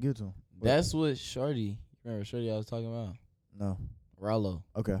 Hand that, give it to him. That's what Shorty. Remember Shorty I was talking about? No. Rallo.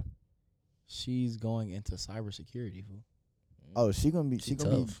 Okay. She's going into cybersecurity. Fool. Oh, she gonna be. That's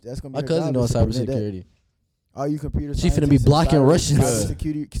gonna be. My her cousin job doing is to prevent that. cybersecurity. All you computer. She finna be scientists and blocking Russians.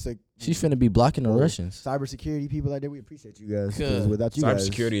 Cybersecurity. She's finna be blocking the Oh, Russians. Cybersecurity people like that. We appreciate you guys. 'Cause Good. without you guys,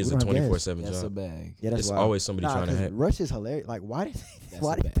 Cybersecurity is we a don't have gas. 24/7 That's a job. bag. Yeah, that's It's wild. always somebody trying to 'cause hack. Russia's hilarious. Like, why did? That's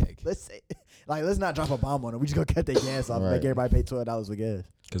why a did? bag. Let's say, like, let's not drop a bomb on them. We just gonna cut their gas off and Right. make everybody pay $12 for gas.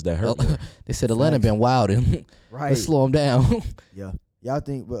 Because that hurt more. They said Atlanta Facts. been wilding. Right. Let's slow them down. Yeah. Y'all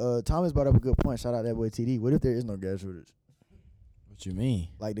think? But Thomas brought up a good point. Shout out that boy TD. What if there is no gas shortage? What you mean?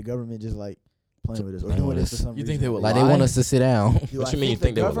 Like the government just like playing with us or Playing doing with this for us. some You reason? think they would Like lie? they want us to sit down. Do What I you mean you the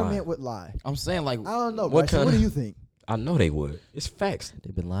think they would lie? government would lie? I'm saying like. I don't know. What Bryson, kinda- what do you think? I know they would. It's facts.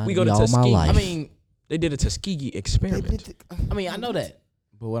 They've been lying We to go me to all my Tuskegee. life. I mean, They did a Tuskegee They experiment. did I mean, I know that.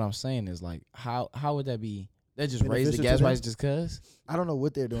 But what I'm saying is like, how would that be? They just raise the Beneficial gas to them? price just cause? I don't know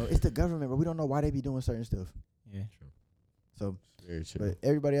what they're doing. It's the government, but we don't know why they be doing certain stuff. Yeah. So, Very true. but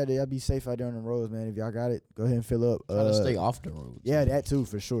everybody out there, y'all be safe out there on the roads, man. If y'all got it, go ahead and fill up. Try to stay off the road. Yeah, that too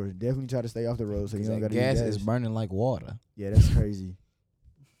for sure. Definitely try to stay off the road so you don't got to gas use is burning like water. Yeah, that's crazy.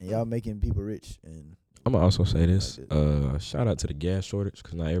 And y'all making people rich and I'm gonna also say this. Like Shout out to the gas shortage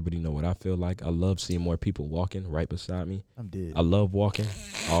because not everybody know what I feel like. I love seeing more people walking right beside me. I'm dead. I love walking.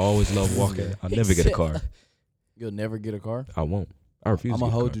 I always love walking. I'll never get a car. You'll never get a car. I won't. I refuse. I'm to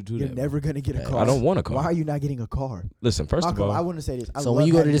gonna get a hold car. you to You're that. never gonna get a I car. I don't want a car. Why are you not getting a car? Listen, first Malcolm, of all, I want to say this. I So love when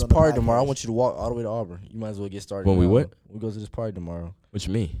you go to having this on the party tomorrow, I podcast. want you to walk all the way to Auburn. You might as well get started. When we now. what? We go to this party tomorrow. what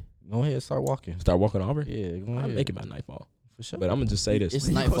you mean? Go ahead, start walking. Start walking to Auburn? Yeah, go I'll ahead. make it by nightfall. For sure. But I'm gonna just say this. It's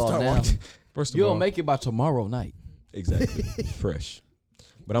You gonna nightfall start now. walking. First of You'll all, make it by tomorrow night. exactly fresh.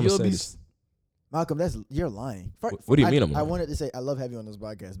 But I'm You'll gonna say be this. Malcolm, you're lying. What do you mean I'm I lying? wanted to say I love having you on this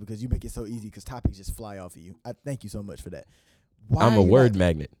podcast because you make it so easy because topics just fly off of you. I thank you so much for that. Why I'm are a you word not-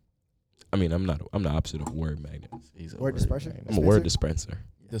 magnet. I mean, I'm not. I'm the opposite of word magnet. He's a Word disperser? man. I'm a word dispenser.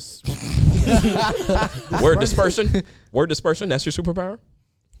 This Word dispersion. Word dispersion. That's your superpower.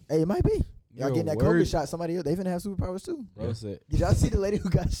 Hey, it might be. Y'all You're getting a that word- COVID shot? Somebody else, they finna have superpowers too. Bro said, Did y'all see the lady who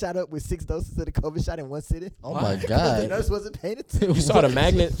got shot up with 6 doses of the COVID shot in one sitting? Oh Why? my The god. nurse wasn't paying attention. You saw the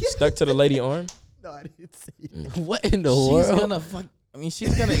magnet stuck to the lady arm. No, I didn't see it. What in the she's world? gonna fuck. I mean,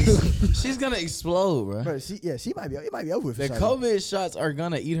 she's gonna she's gonna explode, bro. Bro, she might be. It might be over with. The for Shawty. COVID shots are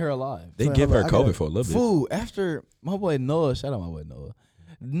gonna eat her alive. They Wait, give hold her on, I gotta- COVID for a little bit. Fool, after my boy Noah, shout out my boy Noah.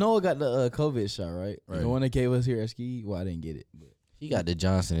 Noah got the COVID shot, right? Right. The one that gave us here at Ski. Well, I didn't get it. But He got the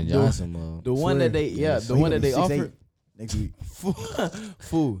Johnson and Johnson mode. the one Swear. that they, yeah, So the he one gonna that be they 6'8" offered. next week.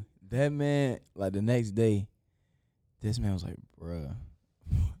 Fool, that man, like the next day, this man was like, bruh,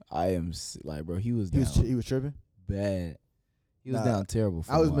 I am like, bro, he was He down was tripping. bad. He was Nah, down terrible.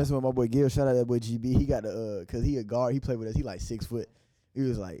 For I a was while. messing with my boy Gil. Shout out that boy GB. He got the cause he a guard. He played with us. He like 6 foot. He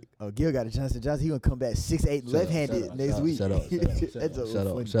was like, oh, Gil got a Johnson Johnson. He gonna come back 6'8" left-handed next week. Shut up. That's a Shut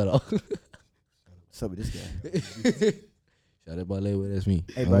funny. up. Shut up. What's up with this guy? Shout out, boy. That's me.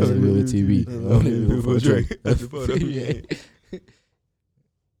 Hey, I'm Bryson. on the TV. I'm on the Full Trey. track.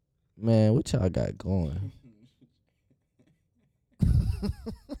 Man, what y'all got going?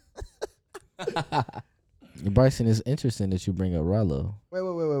 Bryson, it's interesting that you bring up Rollo.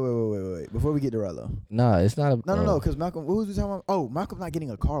 Wait. Before we get to Rollo. Nah, it's not a. No. Because Malcolm, what was we talking about? Oh, Malcolm not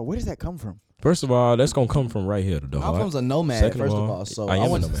getting a car. Where does that come from? First of all, that's gonna come from right here, though. Malcolm's a nomad, Second first of of all, all. So I am a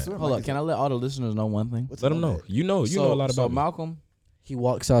want nomad. hold up. Can I let all the listeners know one thing? What's Let a them know. nomad? You know a lot So about me. Malcolm, He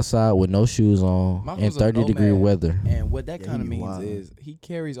walks outside with no shoes on Malcolm's in a 30-degree nomad. weather. and what that Yeah, kind of he be means wild. is he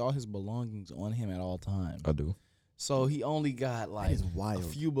carries all his belongings on him at all times. I do. So he only got That like is a wild.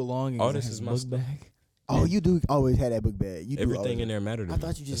 few belongings All in this his is my book stuff. bag. Oh, you do always have that book bag. You do Everything always. in there mattered to I me.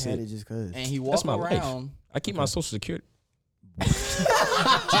 thought you just That's had it just cause. And he That's walk my life. around. I keep my social security. Let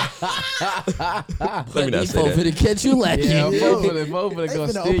me not say that. to catch you lacking. Yeah, Yo, both of them They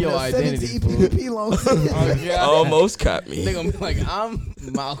gonna finna steal your open up 70 identity. fool. EPP loans. Oh, yeah. Almost caught me. They gonna be like, I'm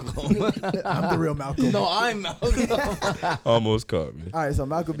Malcolm. I'm the real Malcolm. No, I'm Malcolm. Almost caught me. All right, so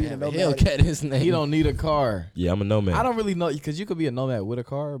Malcolm being a nomad. Hellcat his name. He don't need a car. Yeah, I'm a nomad. I don't really know because you could be a nomad with a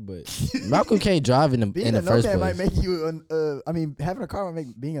car, but Malcolm can't drive in the Being in a the first nomad place. might make you. I mean, having a car might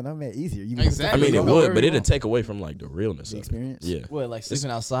make being a nomad easier. You can Exactly. I mean, You it know would, wherever but you it'll want. take away from like the realness the of it. experience. Yeah, what, like sleeping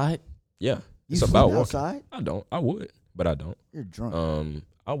outside? yeah. You It's sleep about walking. outside. I don't. I would, but I don't. You're drunk.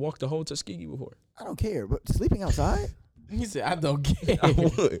 I walked the whole Tuskegee before. I don't care, but sleeping outside. He said, I don't care. I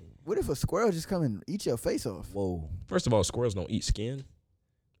would. What if a squirrel just come and eat your face off? Whoa. First of all, squirrels don't eat skin.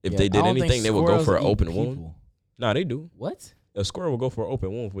 If Yeah, they I did don't think anything, they would go squirrels for an eat open wound. people. Nah, they do. What? A squirrel will go for an open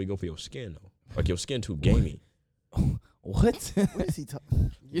wound before you go for your skin, though. Like your skin too gamey. What? What is he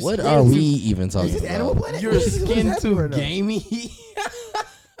talking? Your What skin are we too- even Is talking this Animal about? Planet? Your What is- what is skin happening too right now? gamey?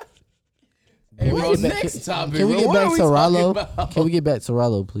 Hey, Can bro, we get back- next topic. Can we bro. get What back are we to talking Rollo? about? Can we get back to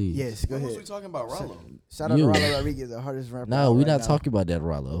Rollo, please? Yes, go What was we ahead. talking about, Rollo? Shout out You. to Rollo Rodriguez, the hardest rapper. No, out we're right not now. talking about that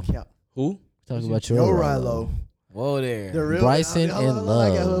Rollo. Yeah. Who? Talking about your Yo, Rollo. Rollo. Whoa there. The real Bryson hold on, in hold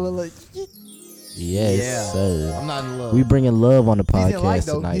on, I got- love. hold on. Yes, Yeah. sir. I'm not in love. We bringing love on the He's in like podcast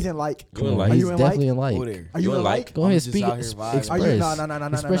though. tonight. He's in like. You in like? Are He's you in definitely like? in like. Whoa there. Are you You in in like? like? Go ahead, I'm just speak. out here vibing. Express. Are you no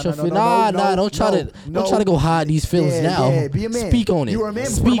Express your no, feel. no, Nah, no, nah. Don't try to no. don't try to go hide these feelings Yeah, now. yeah, be a man. Speak on it. You were a man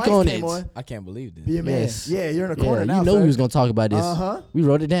before Speak the mics on came it. on. I can't believe this. Be a man. Yes. Yeah, you're in a Yeah, corner now. you know sir. we was gonna talk about this. Uh huh. We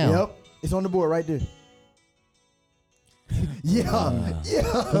wrote it down. Yep. It's on the board right there. Yeah. Yeah.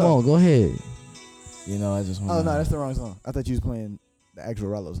 Come on, go ahead. You know, I just want. Oh no, that's the wrong song. I thought you was playing the actual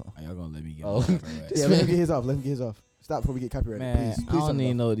Rollo song. Y'all gonna let me get. Oh. my right. Yeah, let him get his off. Let him get his off. Stop before we get copyrighted. Man, please, I please don't turn it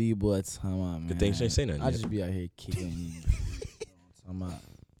even off. know these boys. Come on, man. Good thing she ain't say nothing I yet. just be out here kicking. I'm out.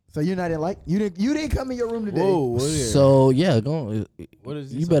 So you're not in like you didn't come in your room today. Whoa, what is? So yeah, go. What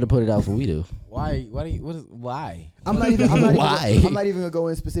is? You better put it out for we do. Why? Why do you? What is? Why? I'm not even. Why? I'm not even gonna go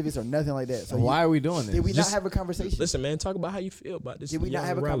in specifics or nothing like that. So So why are we doing this? did we Just- not have a conversation? Listen, man, talk about how you feel about this. Did we not young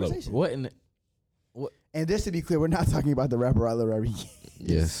have a Rollo. conversation? What in? The, And just to be clear, we're not talking about the rapper Rollo Rodriguez.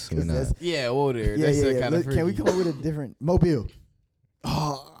 Yes, we're 'Cause not. that's- yeah, whoa there. Yeah, That's yeah, yeah. kind of Look, can we come up with a different Mobile?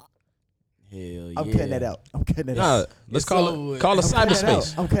 Oh, Hell yeah. I'm cutting that out. I'm cutting that Nah, out. let's It's call over. it. Call it I'm cutting that out.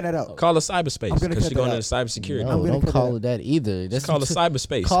 cyberspace. I'm cutting that out. Call it cyberspace I'm gonna because cut she's going that into cybersecurity. No, I'm gonna don't cut call it it that either. That's Call it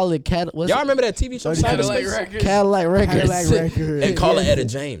cyberspace. Call it what's Y'all it? remember that TV show Cadillac Cyberspace? Records. Cadillac Records. Cadillac Records. And call it Yeah. Etta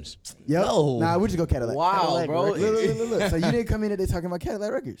James. Yep. No. Nah, we just go Cadillac. Wow, Cadillac bro. Records. Look. So you didn't come in today talking about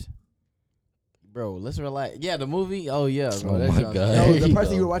Cadillac Records. Bro, let's relax. Yeah, the movie. Oh yeah, bro. Oh That's my young. God. No, There the you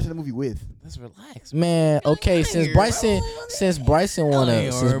person go. you were watching the movie with. Let's relax. Man, okay, since Bryson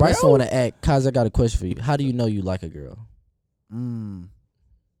wanna act, Kaz, I got a question for you. How do you know you like a girl?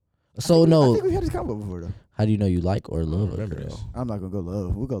 So I no, think we've had this combo before though. how do you know you like or love a Remember girl? this. I'm not gonna go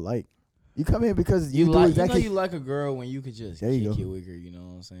love. We'll go like. You come in because You do like exactly. you know you like a girl when you could just There you kick go. it with her. You know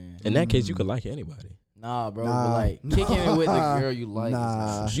what I'm saying? In that case, you could like anybody. Nah, bro. Nah. But like kicking it with the Nah. girl you like.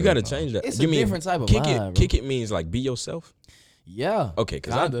 Nah. Is You got to change that. it's Give a me different type of kick vibe, it. bro. Kick it means like be yourself. Yeah. Okay,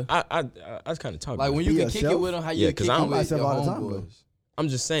 because Kinda. I was kind of talking. Like when you Be can kick it yourself? with them, how Yeah, you 'cause kick I'm it with myself your all the time, bro. homeboys. I'm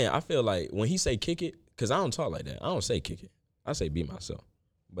just saying. I feel like when he say kick it, because I don't talk like that. I don't say kick it. I say be myself.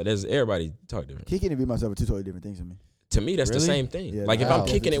 But as everybody talk different. Kicking and be myself are two totally different things to me. To me, that's the Really? same thing. Yeah, like if nah, I'm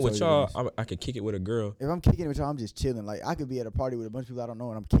that's kicking it two with totally y'all, different I could kick it with a girl. If I'm kicking it with y'all, I'm just chilling. Like I could be at a party with a bunch of people I don't know,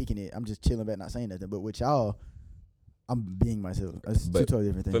 and I'm kicking it. I'm just chilling back, not saying nothing. But with y'all, I'm being myself. That's two But totally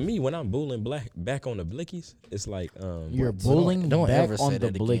different things. For me, when I'm bullying back on the blickies, it's like You're Don't- bullying Don't back ever on say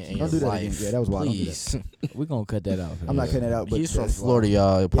the that blicky. again. in Don't your do that again. life. Yeah, that was wild. Don't do Please. We're gonna cut that out. I'm not cutting that out. But He's from that's Florida, wild.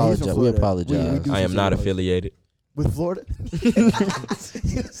 y'all. from Apologize. We Florida. apologize. We do I am some not shit. affiliated. With Florida.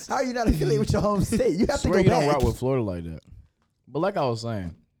 How are you not affiliated with your home state? You have to Swear go you don't back. rock with Florida like that. But like I was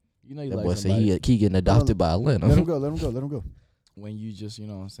saying, you know you That like boy said somebody he getting adopted by Let him Atlanta. go. Let him go. Let him go. when you just you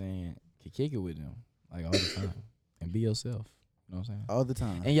know what I'm saying can kick it with them like all the time and be yourself. You know what I'm saying? All the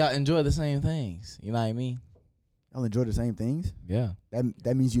time. And y'all enjoy the same things. You know what I mean? Y'all enjoy the same things. Yeah.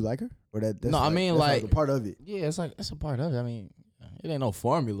 That means you like her, or that's No, I mean, that's like- a part of it. Yeah, it's a part of it. I mean, it ain't no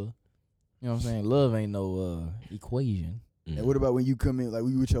formula. You know what I'm saying? Love ain't no equation. And what about when you come in like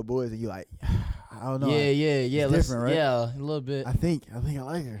we with your boys and you like, I don't know. Yeah. it's let's- different, right? Yeah, a little bit. I think I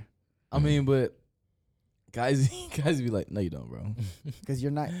like her I mean, but guys be like, no, you don't, bro. because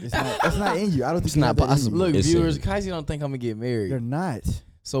you're not. It's not in you. I don't think It's you not have that in you. possible. Look, It's viewers, in- Kaisi don't think I'm gonna get married. You're not.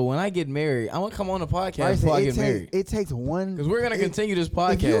 So when I get married, I'm gonna come on the podcast Bryson, before I it get married. It takes one. Because we're gonna it- continue this If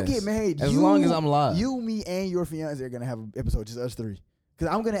podcast. you get married, as long as I'm live. You, me, and your fiance are gonna have an episode, just us three.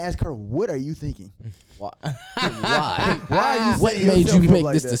 Because I'm gonna ask her, what are you thinking? Why? Why? Why are you What setting made yourself you up make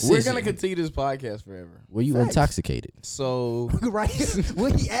like this that? decision? We're gonna continue this podcast forever. Were you Facts. intoxicated? So Right?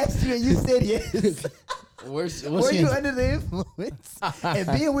 When he asked you and you said yes, what's were you under the influence? And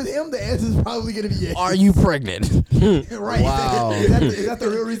being with him, the answer is probably gonna be yes. Are you pregnant? Right? Wow. Is that the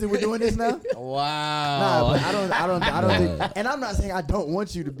real reason we're doing this now? Nah, Wow. but I don't think. And I'm not saying I don't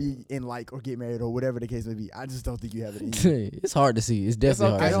want you to be in like or get married or whatever the case may be. I just don't think you have it in you. It's hard to see. It's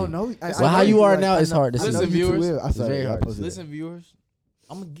definitely okay. hard I to don't see. know. Well, how you are now, I it's know- hard to I see. know Listen, you too viewers, well. I it's saw very it. I hard to posted Listen, viewers,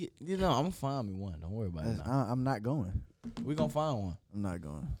 I'm gonna get. I'm gonna find me one. Don't worry about it. it. Now. I'm not going. We're gonna find one. I'm not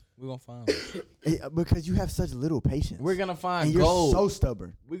going. We're gonna find one. Because you have such little patience. We're gonna find and you're gold. so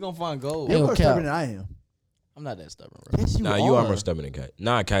stubborn. We're gonna find gold. Hey, You're yo, more Cap. stubborn than I am. I'm not that stubborn, bro. Yes, you Nah, are. you are more stubborn than Kaisi.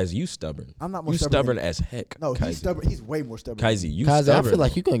 Nah, Kaisi, you stubborn. I'm not more You stubborn. stubborn than- as heck. No, Kaisi. he's stubborn. He's way more stubborn. Kaisi, you Kazi, I stubborn. feel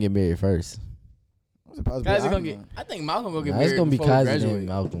like you're gonna get married first. I'm surprised, Guys but are gonna I'm get. not. I think Malcolm gonna get Nah, married it's gonna be before we Kazi graduate. and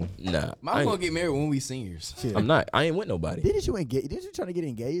Malcolm. Nah, Malcolm I gonna ain't, get married when we seniors. Shit. I'm not. I ain't with nobody. Didn't you engage? Didn't you try to get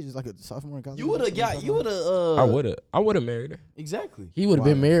engaged as like a sophomore in college? You would have got. You would have. I would have married her. Exactly. He would have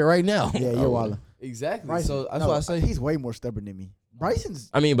been Wow. married right now. Yeah, you're wild. Exactly. So that's no, why I say he's way more stubborn than me. Bryson's.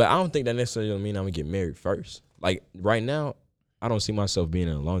 I mean, but I don't think that necessarily mean I'm gonna get married first. Like right now, I don't see myself being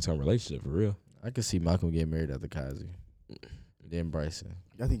in a long term relationship for real. I could see Malcolm get married after Kazi. Then Bryson.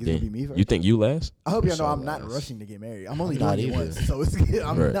 I think it's Then gonna be me first. You think you last? I hope y'all know So I'm not last. rushing to get married. I'm only not doing it either. once, so it's good.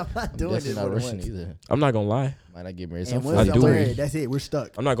 I'm Right. not doing Definitely it not more than rushing once. either. I'm not gonna lie. Might not get married. And Some once I I'm do. married, that's it. We're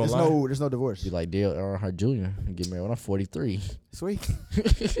stuck. I'm not gonna lie. There's no divorce. be like Dale Earnhardt Jr. and get married when I'm 43. Sweet.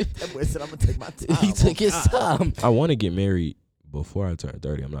 That boy said I'm gonna take my time. He took his time. I want to get married before I turn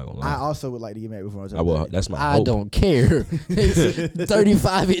 30. I'm not gonna I lie. also would like to get married before I turn I will. 30. That's my I hope. don't care.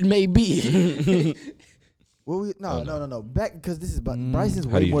 35 it may be. Well, Oh, no. Back because this is about Bryson's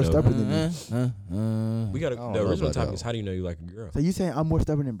How way do you more know? stubborn than me. We got I don't the know original about topic that. is how do you know you like a girl? So you saying I'm more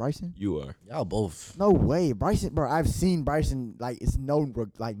stubborn than Bryson? You are. Y'all both. No way, Bryson, bro. I've seen Bryson like it's no,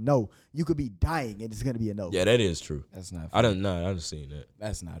 like no. You could be dying and it's gonna be a no. Yeah, that is true. that's not. I don't know. I just seen that.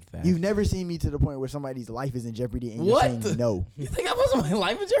 That's not fact. You've never seen me to the point where somebody's life is in jeopardy and What? you're saying no. You think I put my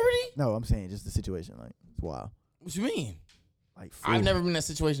life in jeopardy? No, I'm saying just the situation. Like it's wild. What you mean? Like I've fool. never been in that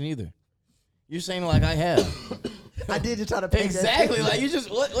situation either. You're saying like I have. I did just try to paint that Exactly. picture. Like you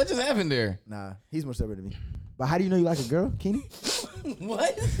just what just happened there? Nah, he's more stubborn than me. But how do you know you like a girl, Keeney?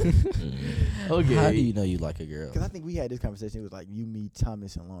 What? Mm. Okay. How do you know you like a girl? Because I think we had this conversation. It was like you, me,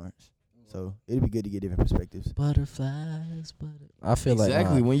 Thomas, and Lawrence. So it'd be good to get different perspectives. Butterflies, I feel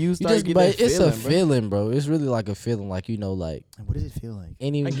Exactly. like When you you start just, getting but that it's feeling, a bro. feeling, bro. It's really like a feeling, like you know, like And what does it feel like?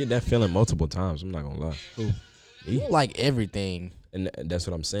 any. I get that feeling multiple times. I'm not gonna lie. You don't like everything. And that's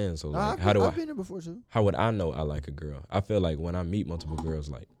what I'm saying. So Nah, like, how do I've I? been there before too. How would I know I like a girl? I feel like when I meet multiple girls,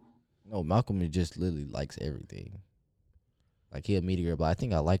 like No, Malcolm just literally likes everything. Like he'll meet a girl, but I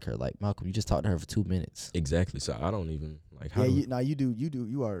think I like her. Like Malcolm, you just talked to her for 2 minutes. exactly. So I don't even like how. Yeah, do, you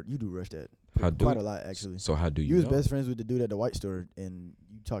do rush that how do quite a lot actually. So how do You you was know? best friends with the dude at the white store, and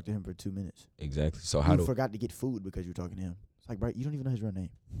you talked to him for 2 minutes. Exactly. So how You do? forgot to get food because you were talking to him. It's like, right, you don't even know his real name.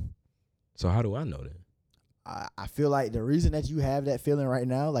 So how do I know that? I feel like the reason that you have that feeling right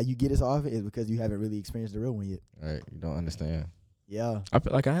now, like you get this off it, is because you haven't really experienced the real one yet. All right, you don't understand. Yeah, I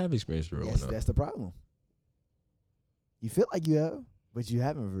feel like I have experienced the real yes, one. though. that's the problem. You feel like you have, but you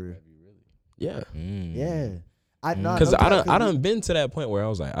haven't for real. Yeah. Mm. Yeah, I Mm. no, Because no I doubt, done been to that point where I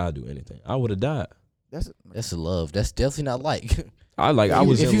was like, I'll do anything. I would have died. That's a love. That's definitely not like. I like. Yeah, I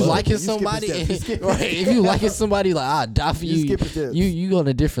was if in you love. liking You skip a somebody, step. You skip- right? If you liking somebody, like I'll die for you you. skip a step. You on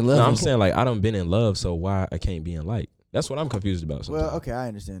a different level. No, I'm saying like I done been in love, so why I can't be in like? That's what I'm confused about. Sometimes. Well, okay, I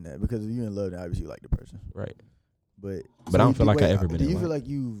understand that because if you in love, then obviously you like the person. Right. But But I don't feel like I ever been Do in you feel love. like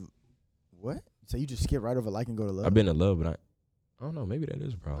you what? So you just skip right over like and go to love? I've been in love, but I don't know. Maybe that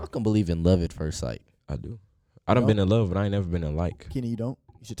is a I problem. can believe in love at first sight. I do. I done No? been in love, but I ain't never been in like. Kenny, you don't.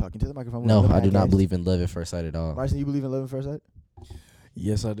 You should talk into the microphone. No, We're on the I do not podcast. believe in love at first sight at all. Bryson, you believe in love at first sight?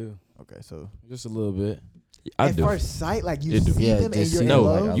 Yes, I do. Okay, so Just a little bit. I at do. first sight, like you It do. see Yeah, them and just you're see in them, No,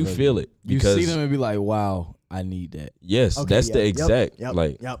 love. like, I you love feel it You because see them and be like, "Wow, I need that." yes, Okay, that's yeah, the yep, exact yep,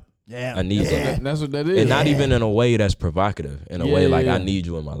 like. Yep. Yeah. I need Yeah. that. That's what that is. And not even in a way that's provocative. In a way like Yeah. I need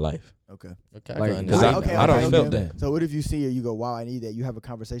you in my life. Okay. Okay, Like, I can 'cause understand. I don't feel that. So what if you see her, you go, wow, I need that. You have a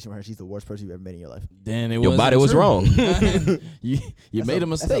conversation with her. She's the worst person you've ever met in your life. Then it Your body was true. wrong. you That's made a That's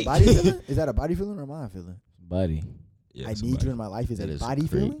mistake. a body feeling? Is that a body feeling or a mind feeling? Body. Yeah, I somebody. need you in my life is That a is body a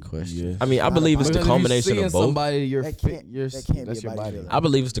great feeling? question. Yes. I mean, I Not a believe it's body the Because if combination you're of seeing both. somebody, you're That fi- can't- you're that can't be that's a your body body. feeling. I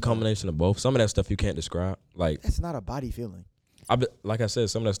believe it's the combination of both. Some of that stuff you can't describe. Like That's not a body feeling. like I said,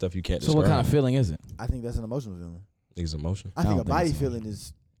 some of that stuff you can't So describe. what kind of feeling is it? I think that's an emotional feeling. It's emotion. I I think a don't think body so. feeling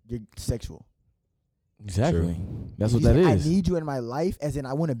is you're sexual. Exactly. That's If what you that say, is. I need you in my life, as in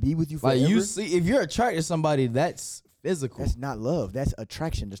I want to be with you forever. Like you see, if you're attracted to somebody, that's physical. That's not love. That's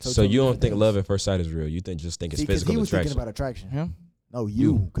attraction. There's So totally you don't different think things. love at first sight is real? You just think it's See, 'cause physical he was attraction? thinking about attraction. Him? No,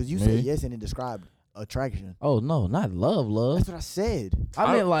 You. you. Because you said Me? yes and it described attraction. Oh no, not love. That's what I said.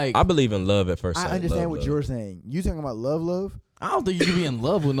 I meant like I believe in love at first sight. I understand love, what love. you're saying. You talking about love? I don't think you can be in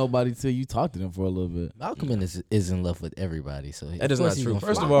love with nobody till you talk to them for a little bit. Malcolm is in love with everybody, so That is not true.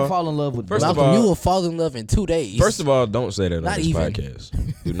 First of Malcolm all, fall in love with first of Malcolm, all- you will fall in love in 2 days. First of all, don't say that on Not this even.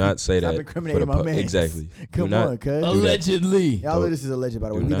 podcast. Do not say Stop that. incriminating my man. Exactly. Come not- on, cuz. that. allegedly. Y'all know this is alleged, by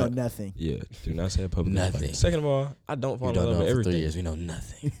the way. Do We know not- nothing. Yeah, do not say it publicly. Nothing. Second of all, I don't fall we in don't love know with for 3 everything. years. We know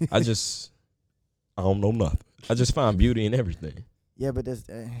nothing. I don't know nothing. I just find beauty in everything. Yeah, but that's.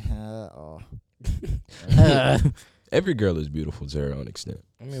 Every girl is beautiful to her own extent.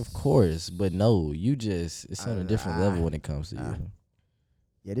 I mean, of course, but no, you just it's on a different level when it comes to you.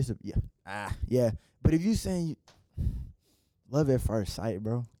 Yeah, this is yeah. But if you saying love at first sight,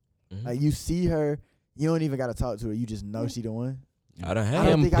 bro, Mhm. like you see her, you don't even gotta talk to her. You just know she the one. I don't I have.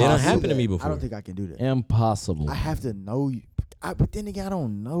 don't think It I don't can do happen to that. me I before. don't think I can do that. Impossible. I have to know you. But then again, I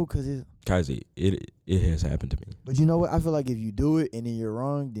don't know because it's. Kazi, it has happened to me. But you know what? I feel like if you do it and then you're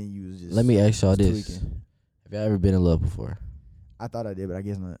wrong, then you was just. Let me ask y'all just this: tweaking. Have y'all ever been in love before? I thought I did, but I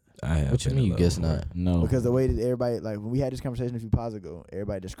guess not. I have. What you been mean? in You love guess before. not. no. Because the way that everybody, like when we had this conversation a few pods ago,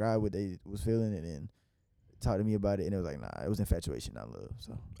 everybody described what they was feeling and then talked to me about it, and it was like, nah, it was infatuation, not love.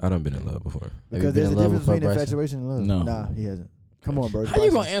 So I done been in love before. Have you because been there's a in love difference before, between Bryson? infatuation and love. No. Nah, he hasn't. Come on, bro. How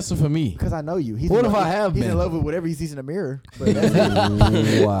you gonna answer for me? Because I know you. He's What in if love- I have He's been? in love with whatever he sees in the mirror. But that's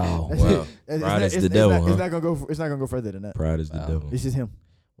it. Wow. That's Wow. it. It's Pride not- is it's- the it's devil, not- huh? It's not gonna go. It's not gonna go further than that. Pride is the Wow. devil. It's just him.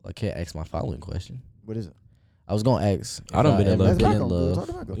 Well, I can't ask my following question. What is it? I was gonna ask. I done if been in ever love. That's Been in Malcolm. love. Talk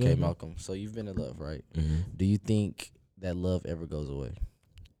to Malcolm. Okay, Mhm. Malcolm. So you've been in love, right? hmm Do you think that love ever goes away?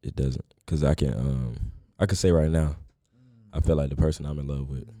 It doesn't, cause I can say right now, I feel like the person I'm in love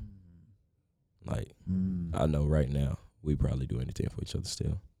with, like I know right now, we probably do anything for each other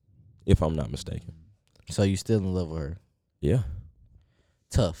still, if I'm not mistaken. So you still in love with her? Yeah.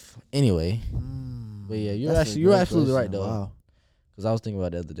 Tough. Anyway, but yeah, you're absolutely right though. Wow. Cause I was thinking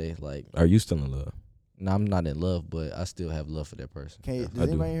about it the other day. Like, Are you still in love? no, I'm not in love, but I still have love for that person. Can you, I does do.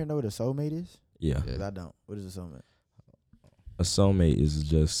 anybody here know what a soulmate is? Yeah. Yeah. 'Cause I don't. What is a soulmate? A soulmate is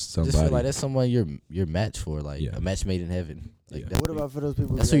just I somebody. just feel like that's someone you're matched for, like Yeah. a match made in heaven. Like Yeah. that's, What about for those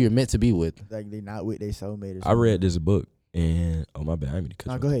people? that's who who you're meant to be with. like they not with their soulmate? Or I read this book and oh my bad, I didn't mean to cut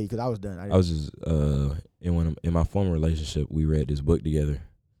No, you go off. ahead, because I was done. I was just in my former relationship, we read this book together.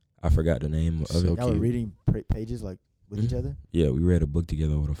 I forgot the name of So it. y'all were cute. reading pages like with each Mhm. other. Yeah, we read a book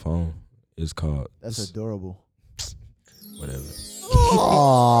together over the phone. It's called That's adorable. whatever.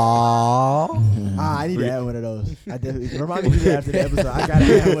 I need to add one of those. I definitely remind me to do that after the episode. I gotta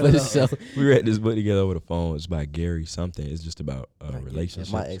add one of those. So, We read this book together over the phone. It's by Gary something. It's just about Like,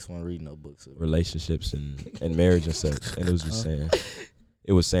 relationships, my ex won't read no books. relationships and marriage and such. And it was just saying,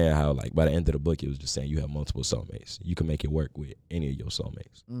 it was saying how like by the end of the book, it was just saying you have multiple soulmates. You can make it work with any of your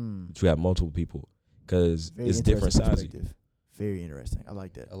soulmates. But you have multiple people because Very it's different interesting sizes. perspective. Very interesting. I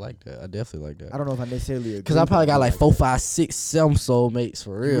like that. I like that. I definitely like that. I don't know if I necessarily agree. Cause I probably but got like like 4, that. 5, 6, some soulmates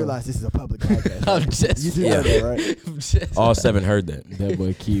for You real. realize this is a public podcast. I'm right? just You do yeah. know that, right? I'm just- All 7 heard that. That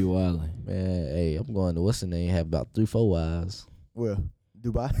boy Key Wiley. Man, hey, I'm going to what's the name? Have about 3, 4 wives. Well,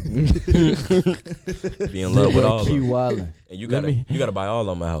 Dubai. Be in love with all of Key them. Wiley. And you Let gotta me- you gotta buy all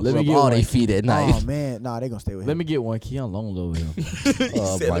of my house. Let me Rub get all one. their feet at night. Oh man, nah, they gonna stay with him. Let me get one Key. I'm lonely over here.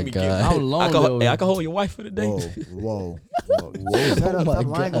 Oh said, my "Let me get god. I'm I lonely can, over hey, I here. can hold your wife for the day. Whoa. Shut up, Oh my stop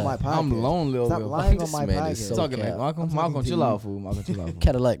lying on my God. podcast. I'm lonely over Stop here. lying on This my man is podcast. so Talking cap. like Malcolm. I'm talking Malcolm, to chill you. out, fool. Malcolm, chill out. Fool.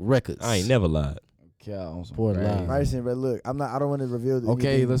 Cadillac Records. I ain't never lied. Cow on some Poor crazy. line. Bryson, but look, I don't want to reveal. Okay,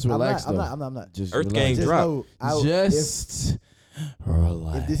 anything. let's relax, I'm though. not. Just Earth relax. Gang Just drop. know, Just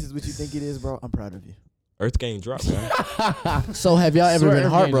relax. if this is what you think it is, bro, I'm proud of you. Earth Gang drop, man. So have y'all ever Swear been everything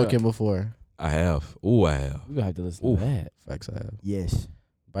heartbroken before? I have. Ooh, I have. We gonna have to listen Ooh. to that. Facts, I have. Yes.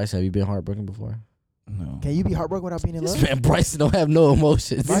 Bryson, have you been heartbroken before? No. Can you be heartbroken without being in love? This man Bryson don't have no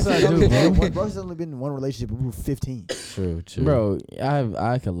emotions. Yes, I Bryson's do, only bro. been- Bryson's only been in one relationship. We were 15. True, true. Bro,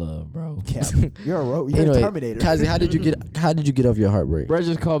 I can love, bro. Cap. You're a Anyway, Terminator. Kazi, how did you get over your heartbreak? Bro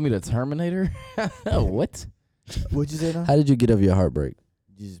just called me the Terminator. What? What'd you say now? How did you get over your heartbreak?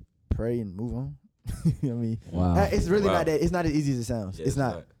 Just pray and move on. I mean, Wow. it's really Wow. not that. It's not as easy as it sounds. Yeah, it's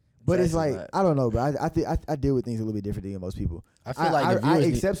not. But it's actually like not. I don't know, bro. I think I deal with things a little bit differently than most people. I feel like the I viewers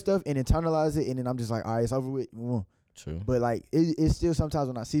need- accept stuff and internalize it, and then I'm just like, all right, it's over with. Move on. True. But like, it's still sometimes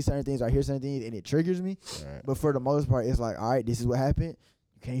when I see certain things, or I hear certain things, and it triggers me. Right. But for the most part, it's like, all right, this is what happened.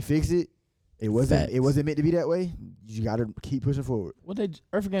 You can't fix it. It wasn't. Facts. It wasn't meant to be that way. You gotta keep pushing forward. What they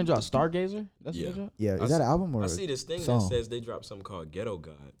Earth Game drop? Stargazer? That's Yeah. what they drop? Yeah, I is that see- an album or? I see this thing that song? says they dropped something called Ghetto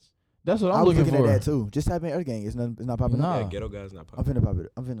Gods. That's what I I'm was looking looking for. at that too. Just type in Earth Gang. It's not popping Nah. up. Yeah, Ghetto Gods not I'm popping. finna pop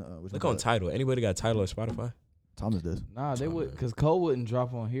it. I'm finna. Look on Tidal. Anybody got Tidal or Spotify? Thomas does. Nah, they Oh, would, man. cause Cole wouldn't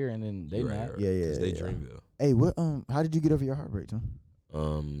drop on here, and then they You not. right, right. Yeah, 'Cause they yeah. Dreamville. Hey, what? How did you get over your heartbreak, Tom?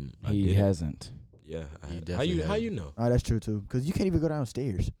 I He did. hasn't. Yeah. He How definitely you hasn't. know? Oh, that's true too. Cause you can't even go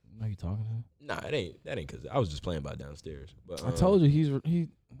downstairs. Know you talking to? Nah, that ain't cause I was just playing about downstairs. But I told you he.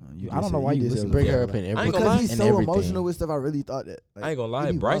 You I don't did know say- why you did say listen it to Bring was her bad. up in I ain't everything. gonna lie. Because he's and so everything. emotional with stuff. I really thought that. Like, I ain't gonna he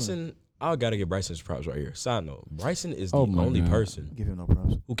lie, be Bryson. I gotta get Bryson's props right here. Side note: Bryson is the Oh my only God. wildin'. person Give him no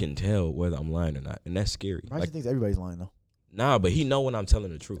props. who can tell whether I'm lying or not, and that's scary. Bryson Like, thinks everybody's lying though. nah, but he know when I'm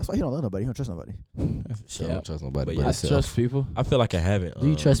telling the truth. That's why he don't love nobody. He don't trust nobody. Sure, Yeah. don't trust nobody But but yeah, I yourself. trust people. I feel like I haven't. Do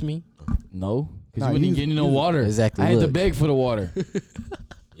you trust me? No, cause Nah, you wouldn't you- get any you- no water. Exactly. I had to Look. beg for the water.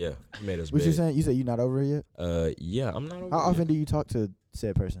 Yeah, he made us. What you beg. saying? You said you not over it yet? Yeah, I'm not over. How it often yet. do you talk to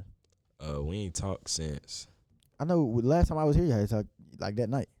said person? We ain't talked since. I know last time I was here, you had to talk like that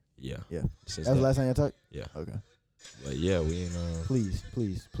night. Yeah. Yeah. Since That was the that. last time you talked? Yeah. Okay. But yeah, we ain't. Please,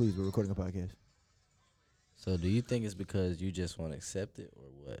 we're recording a podcast. So do you think it's because you just want to accept it or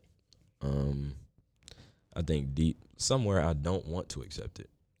what? I think deep somewhere I don't want to accept it.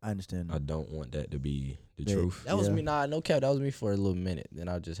 I understand. I don't want that to be the Yeah. truth. That was Yeah. me. Nah, no cap. That was me for a little minute. Then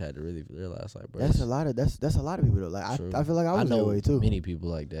I just had to really realize, like, bro, That's a lot of that's a lot of people though. Like True. I feel like I was know that way too. many people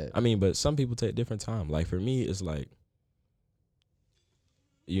like that. I mean, but some people take different time. Like for me, it's like,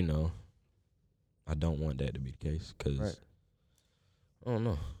 I don't want that to be the case because Right. I don't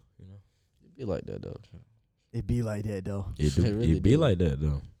know. It be like that though. It be like that though. It It really be do. like that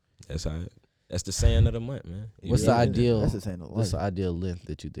though. That's the saying of the month, man. What's It the be like that. ideal? That's the same. What's the ideal length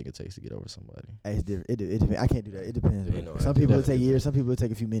that you think it takes to get over somebody? Hey, it's different. It depends. I can't do that. It depends. Ain't man. no Some idea. people it take years. Some people it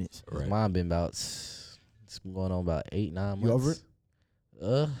take a few minutes. 'Cause Right. Mine been about it's going on about 8-9 months. You over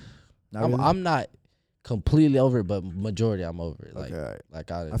it? Not really? I'm not completely over it, but majority I'm over it. Like okay, all right. like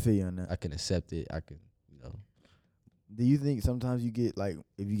I feel you on that. I can accept it. I can Do you think sometimes you get like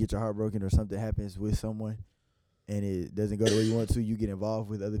if you get your heart broken or something happens with someone and it doesn't go the way you want to, you get involved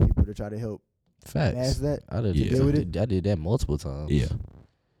with other people to try to help facts. mask that? I did, Yeah. Deal with it? I did that multiple times. Yeah.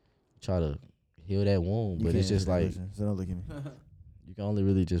 Try to heal that wound, You but it's can't just answer that like question, so don't look at me. you can only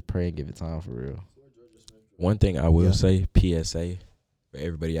really just pray and give it time for real. One thing I will Yeah. say, PSA, for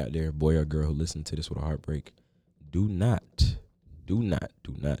everybody out there, boy or girl who listen to this with a heartbreak, do not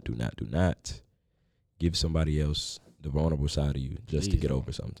give somebody else the vulnerable side of you just to Please get don't.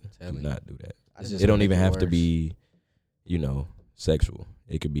 over something. Tell Do me. not do that. It's just It don't gonna even make have to worse. be, sexual.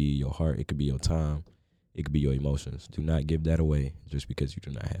 It could be your heart. It could be your time. It could be your emotions. Do not give that away just because you do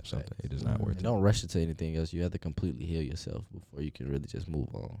not have something. It is not worth And it. don't rush into anything else. You have to completely heal yourself before you can really just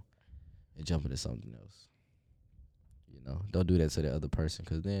move on and jump into something else. Don't do that to the other person,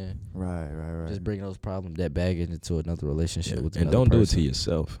 because then Right. just bringing those problems, that baggage into another relationship Yeah. with And another don't do it person. to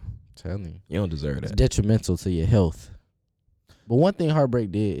yourself. Telling you. You don't deserve It's that. detrimental to your health. But one thing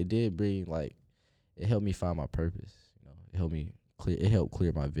heartbreak did, it did bring it helped me find my purpose. It helped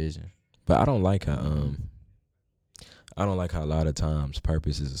clear my vision. But I don't like how a lot of times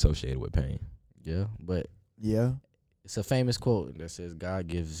purpose is associated with pain. Yeah. But Yeah. it's a famous quote that says God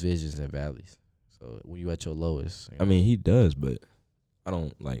gives visions and valleys. So when you at your lowest, I mean, he does, but I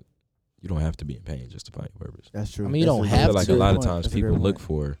don't like. You don't have to be in pain just to find your purpose. That's true. I mean, you That's don't a have I feel to. like a great lot of point. times That's a great people look point.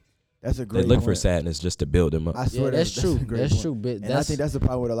 for That's a they great look for point. sadness just to build them up. I swear that's true. a great That's point. true. But And I think that's the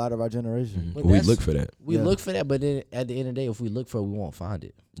problem with a lot of our generation. But We that's- look for that. we Yeah. look for that, but then at the end of the day, if we look for it, we won't find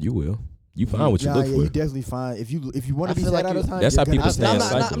it. You will. You find what you Yeah, look yeah, for. you definitely find if you want I to be feel sad like all the you- time. That's you're how gonna people be stay sad. in I'm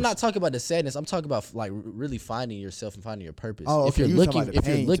cycles. not talking about the sadness. I'm talking about really finding yourself and finding your purpose. Oh, if okay. you're you was looking, talking about the if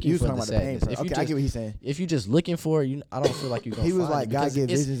you're pain. looking You was for talking the about the pain sadness, part. if you Okay, I get just what he's saying. if you just looking for it, I don't feel like you're gonna. He was find like, it God because give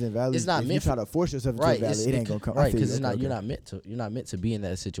it's- visions and values. It's not if meant you try for- to force yourself into right. a valley, it ain't gonna come. I Right, feel because you. it's not. Okay, You're okay. not meant to. You're not meant to be in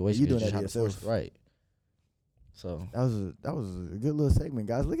that situation. You doing You're that just to trying to force yourself. it. Right. So That was a good little segment,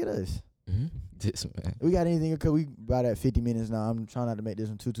 guys. Look at us. Mhm. this man. We got anything? Cause we about at 50 minutes now. I'm trying not to make this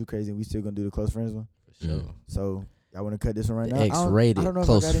one too crazy. And we still gonna do the close friends one. For sure. Mm. So Y'all want to cut this one right The now? I don't X-rated know if I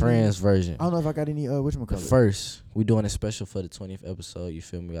close got any- friends version. I don't know if I got any. The Whatchamacallit? first, we doing a special for the 20th episode. You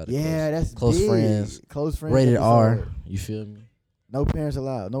feel me? Got a Yeah, that's close big. friends. Close friends. rated R. episode. You feel me? No parents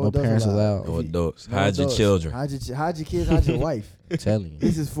allowed. No, No adults parents allowed. allowed. No If you- adults. no Hide your adults. children. Hide your kids. Hide your wife. I'm telling you.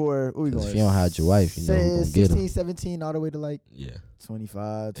 This is for what we 'Cause going. if you don't hide your wife, you know who gonna get 'em. 16, 17, all the way to like Yeah.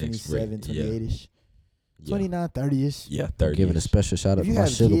 25, X-rated, 27, yeah. 28ish, Yeah. 29, 30ish. Yeah, I'm 30. giving a special shout out If to you my have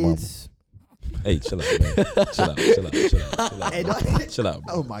sugar mama. kids, Hey, chill out, man. Chill out. Hey, Chill out,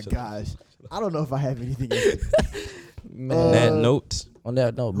 bro. oh my Chill out. gosh, I don't know if I have anything else. Man, On that Uh, note, on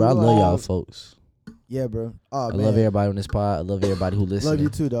that note, bro, I who, love y'all uh, folks. Yeah, bro. Oh I man, love everybody on this pod. I love everybody who listens. Love you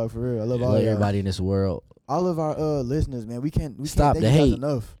too, dog. For real, I love I all love y'all. everybody in this world. All of our listeners, man. We can't Stop thank the you guys hate.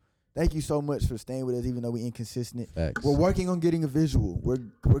 enough. Thank you so much for staying with us, even though we inconsistent. Facts. We're working on getting a visual. We're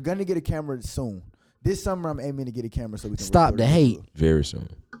gonna get a camera soon. This summer, I'm aiming to get a camera so we can Stop record the a hate. visual. very soon.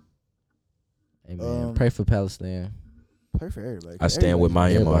 Amen. Pray for Palestine. Pray for everybody. I stand with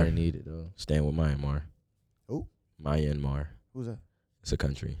Everybody- Myanmar. Everybody need it though. Stand with Myanmar. Who? Myanmar. Who's that? It's a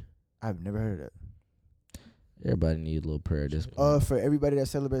country. I've never heard of that. Everybody need a little prayer at this point. For everybody that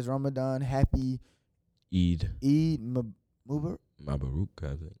celebrates Ramadan, happy Eid Eid Mubarak. Mabarak,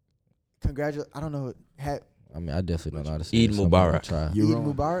 I think. I don't know. I mean, I definitely don't know how to say Eid it, so I'm gonna Mubarak. Try. Eid You're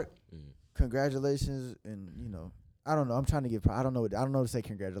wrong. Mubarak. Mm. Congratulations, and I don't know. I'm trying to get. I don't know to say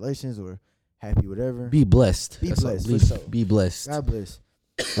congratulations or happy whatever. Be blessed. Be That's all. blessed, Be, for sure. be blessed. God bless.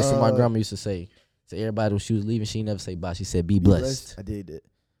 That's what my Uh, grandma used to say. To everybody when she was leaving, she never say bye. She said, "Be blessed." I did that.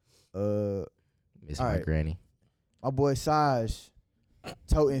 Miss all my right. granny. My boy Saj,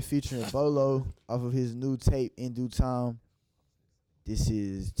 Totin featuring Bolo off of his new tape In Due Time. This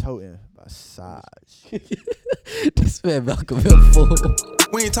is Totin by Saj. This man Malcolm X fool.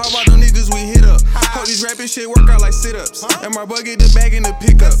 We ain't talk about them niggas we hit up. Hope this rapping shit work out like sit-ups. And my bucket the bag in the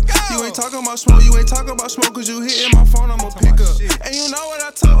pickup. You ain't talking about smoke, cause you hitting my phone, I'ma pick up. And you know what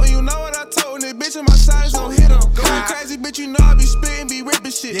I told, and this bitch in my size gon' hit em. Going crazy, bitch, you know I be spitting, be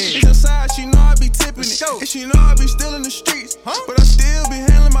ripping shit. It's your side, she know I be tipping it. And she know I be still in the streets. But I still be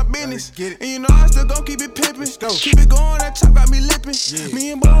handling my business. And you know I still gon' keep it pimpin'. Keep it going, that chop got me lippin'.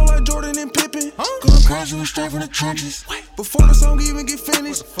 Me and Ball like Jordan and Pippen. Going crazy, we straight from the trenches. Before the song even get finished.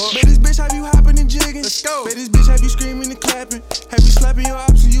 Bet this bitch have you hopping and jigging. Bet this bitch have you screaming and clapping. Have you slapping your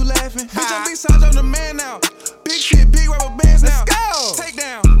ops and you laughing. Bitch, I'm big size, I'm the man now. Big shit, big rubber bands now. Take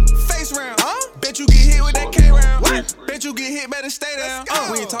down, face round. Bet you get hit with that K round. Bet you get hit, better stay down.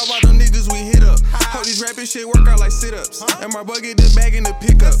 We ain't talk about them niggas we hit up. Hope this rapping shit work out like sit-ups. And my bucket the bag in the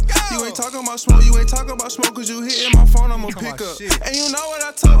pickup. You ain't talking about smoke, cause you hitting my phone, I'ma pick up. And you know what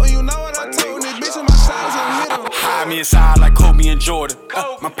I told, and this bitch in my size gon' hit em. Hide me inside like Kobe and Jordan.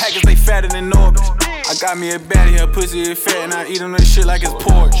 My packets, they fatter than Norbit. I got me a baddie, her pussy is fat, and I eat on that shit like it's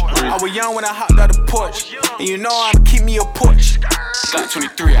porch. I was young when I hopped out the porch, and you know I'ma keep me a porch. Got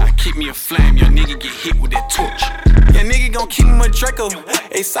 23, I keep me a flame, young nigga get hit with that torch. Young nigga gon' keep him a Draco,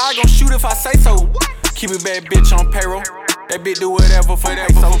 a side gon' shoot if I say so. Keep a bad bitch on payroll. That bitch do whatever for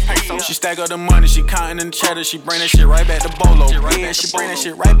peso. She stack up the money, she counting in the cheddar. She bring that shit right back to Bolo. Yeah, she bring that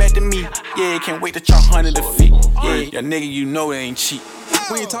shit right back to me. Yeah, can't wait to chop 100 a feet. Yeah, nigga, you know it ain't cheap.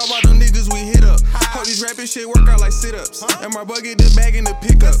 We ain't talk about them niggas we hit up. Hope this rapping shit work out like sit-ups. And my bucket the bag in the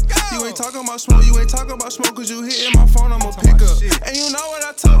pickup. You ain't talking about smoke, cause you hitting my phone, I'ma pick up. And you know what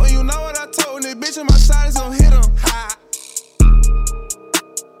I told, and this bitch in my size gon' hit em.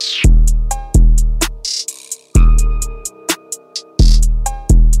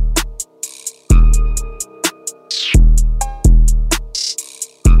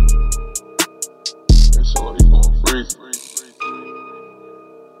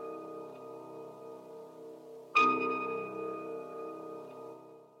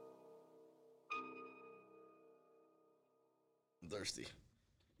 Thirsty.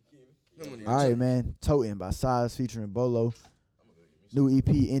 All right, man. Totin by Size featuring Bolo. New EP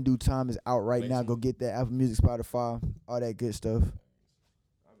In Due Time is out right now. Go get that. Apple Music, Spotify, all that good stuff.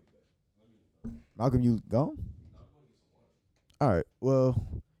 Malcolm, you gone? All right. Well,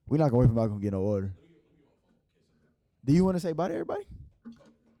 we're not gonna wait for Malcolm to get no order. Do you want to say bye to everybody?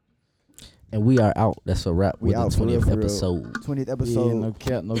 And we are out. That's a wrap We with the out for real, 20th for real. episode. 20th Yeah, episode. no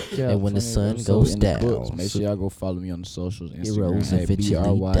cap, no cap. And when the 20th sun episode goes in the down, books. Make sure y'all go follow me on the socials. Heroes Instagram at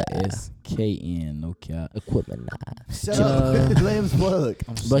eventually BRYSKN. No cap. Equipment knives. Shut up. Let him plug.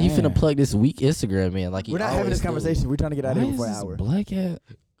 But he finna plug this weak Instagram, man. Like he We're not having always this conversation. We're trying to get out of here before an hour. Black hat.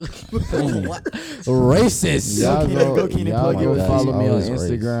 Racist. Y'all Go Keenan, y'all plug go your follow me on always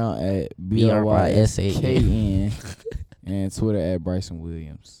racist. Instagram at BRYSAN. BRYSKN and Twitter at Bryson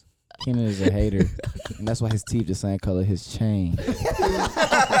Williams. Keenan is a hater, and that's why his teeth the same color his chain. All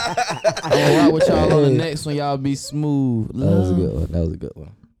right, with y'all on the next one, y'all be smooth. That was a good one. That was a good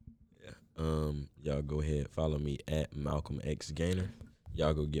one. Y'all go ahead, follow me at Malcolm X Gainer.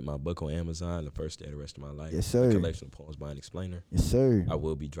 Y'all go get my book on Amazon, The First Day of the Rest of My Life. Yes, sir. A collection of poems by an explainer. Yes, sir. I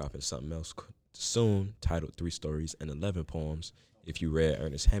will be dropping something else soon, titled 3 Stories and 11 Poems. If you read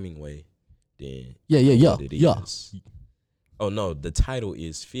Ernest Hemingway, then Yeah. it is. Oh no, the title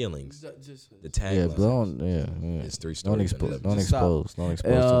is Feelings. The tagline Yeah, but don't. is 3 Don't Stories. expose. and Don't 11 expose. Don't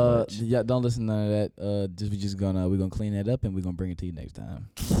expose too much. Yeah, don't listen to none of that. We're gonna clean that up and we're gonna bring it to you next time.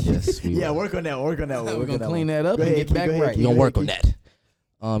 Yes, we Yeah, will. work on that. Work on that. We're Work on gonna that clean one. that up Go and ahead, get back go ahead, right. We gonna Keep work it, on keep- that.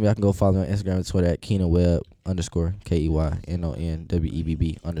 Y'all can go follow me on Instagram and Twitter at KeenanWebb _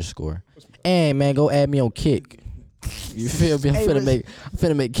 KeyNonWebb_. And man, go add me on Kick. You feel me? I'm Hey,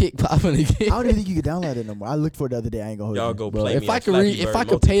 finna make Kick popping again. I don't even think you can download it no more. I looked for it the other day. I ain't gonna hold Y'all you. go Bro, play if me I on could Flappy read, if Bird I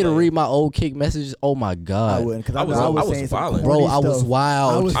could pay to multiplayer. read my old Kick messages, oh my I god, wouldn't, because I was saying some wildin'. bro, corny I was stuff.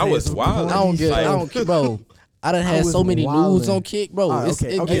 wild. I was saying some wild. corny I don't get, stuff. I don't, bro. I done had was so many wildin'. nudes on Kick, bro. All right, It's,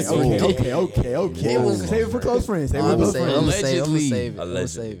 okay, it okay, gets okay, ridiculous. okay. It was- Save it for close friends. Save it I'm for gonna close save, friends. I'm gonna save, I'm gonna save it. I'm gonna Allegedly.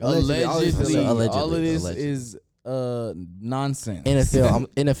 save it. Allegedly, all of Allegedly. this Allegedly. is nonsense.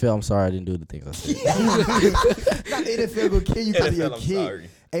 NFL, I'm sorry I didn't do the things I said. Not NFL gonna kill you because of your NFL, I'm kid. sorry.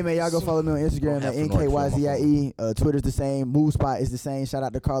 Hey man, y'all go follow me on Instagram at have to know it from my NKYZIE. Twitter's the same. Move Spot is the same. Shout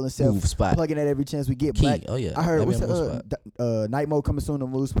out to Carl and Self. Move Spot. Plugging that every chance we get. Key. Black. Oh yeah. I heard Have me what's on Move Spot. the Night Mode coming soon on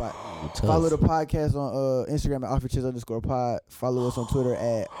Move Spot. Tough. Follow the podcast on Instagram at _pod. Follow us on Twitter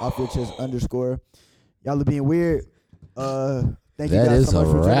at _. Y'all are being weird. Thank you That guys is so much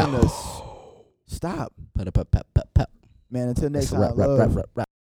a for wrap. joining us. Stop. Pop. Man, until next It's a time. wrap, love. wrap.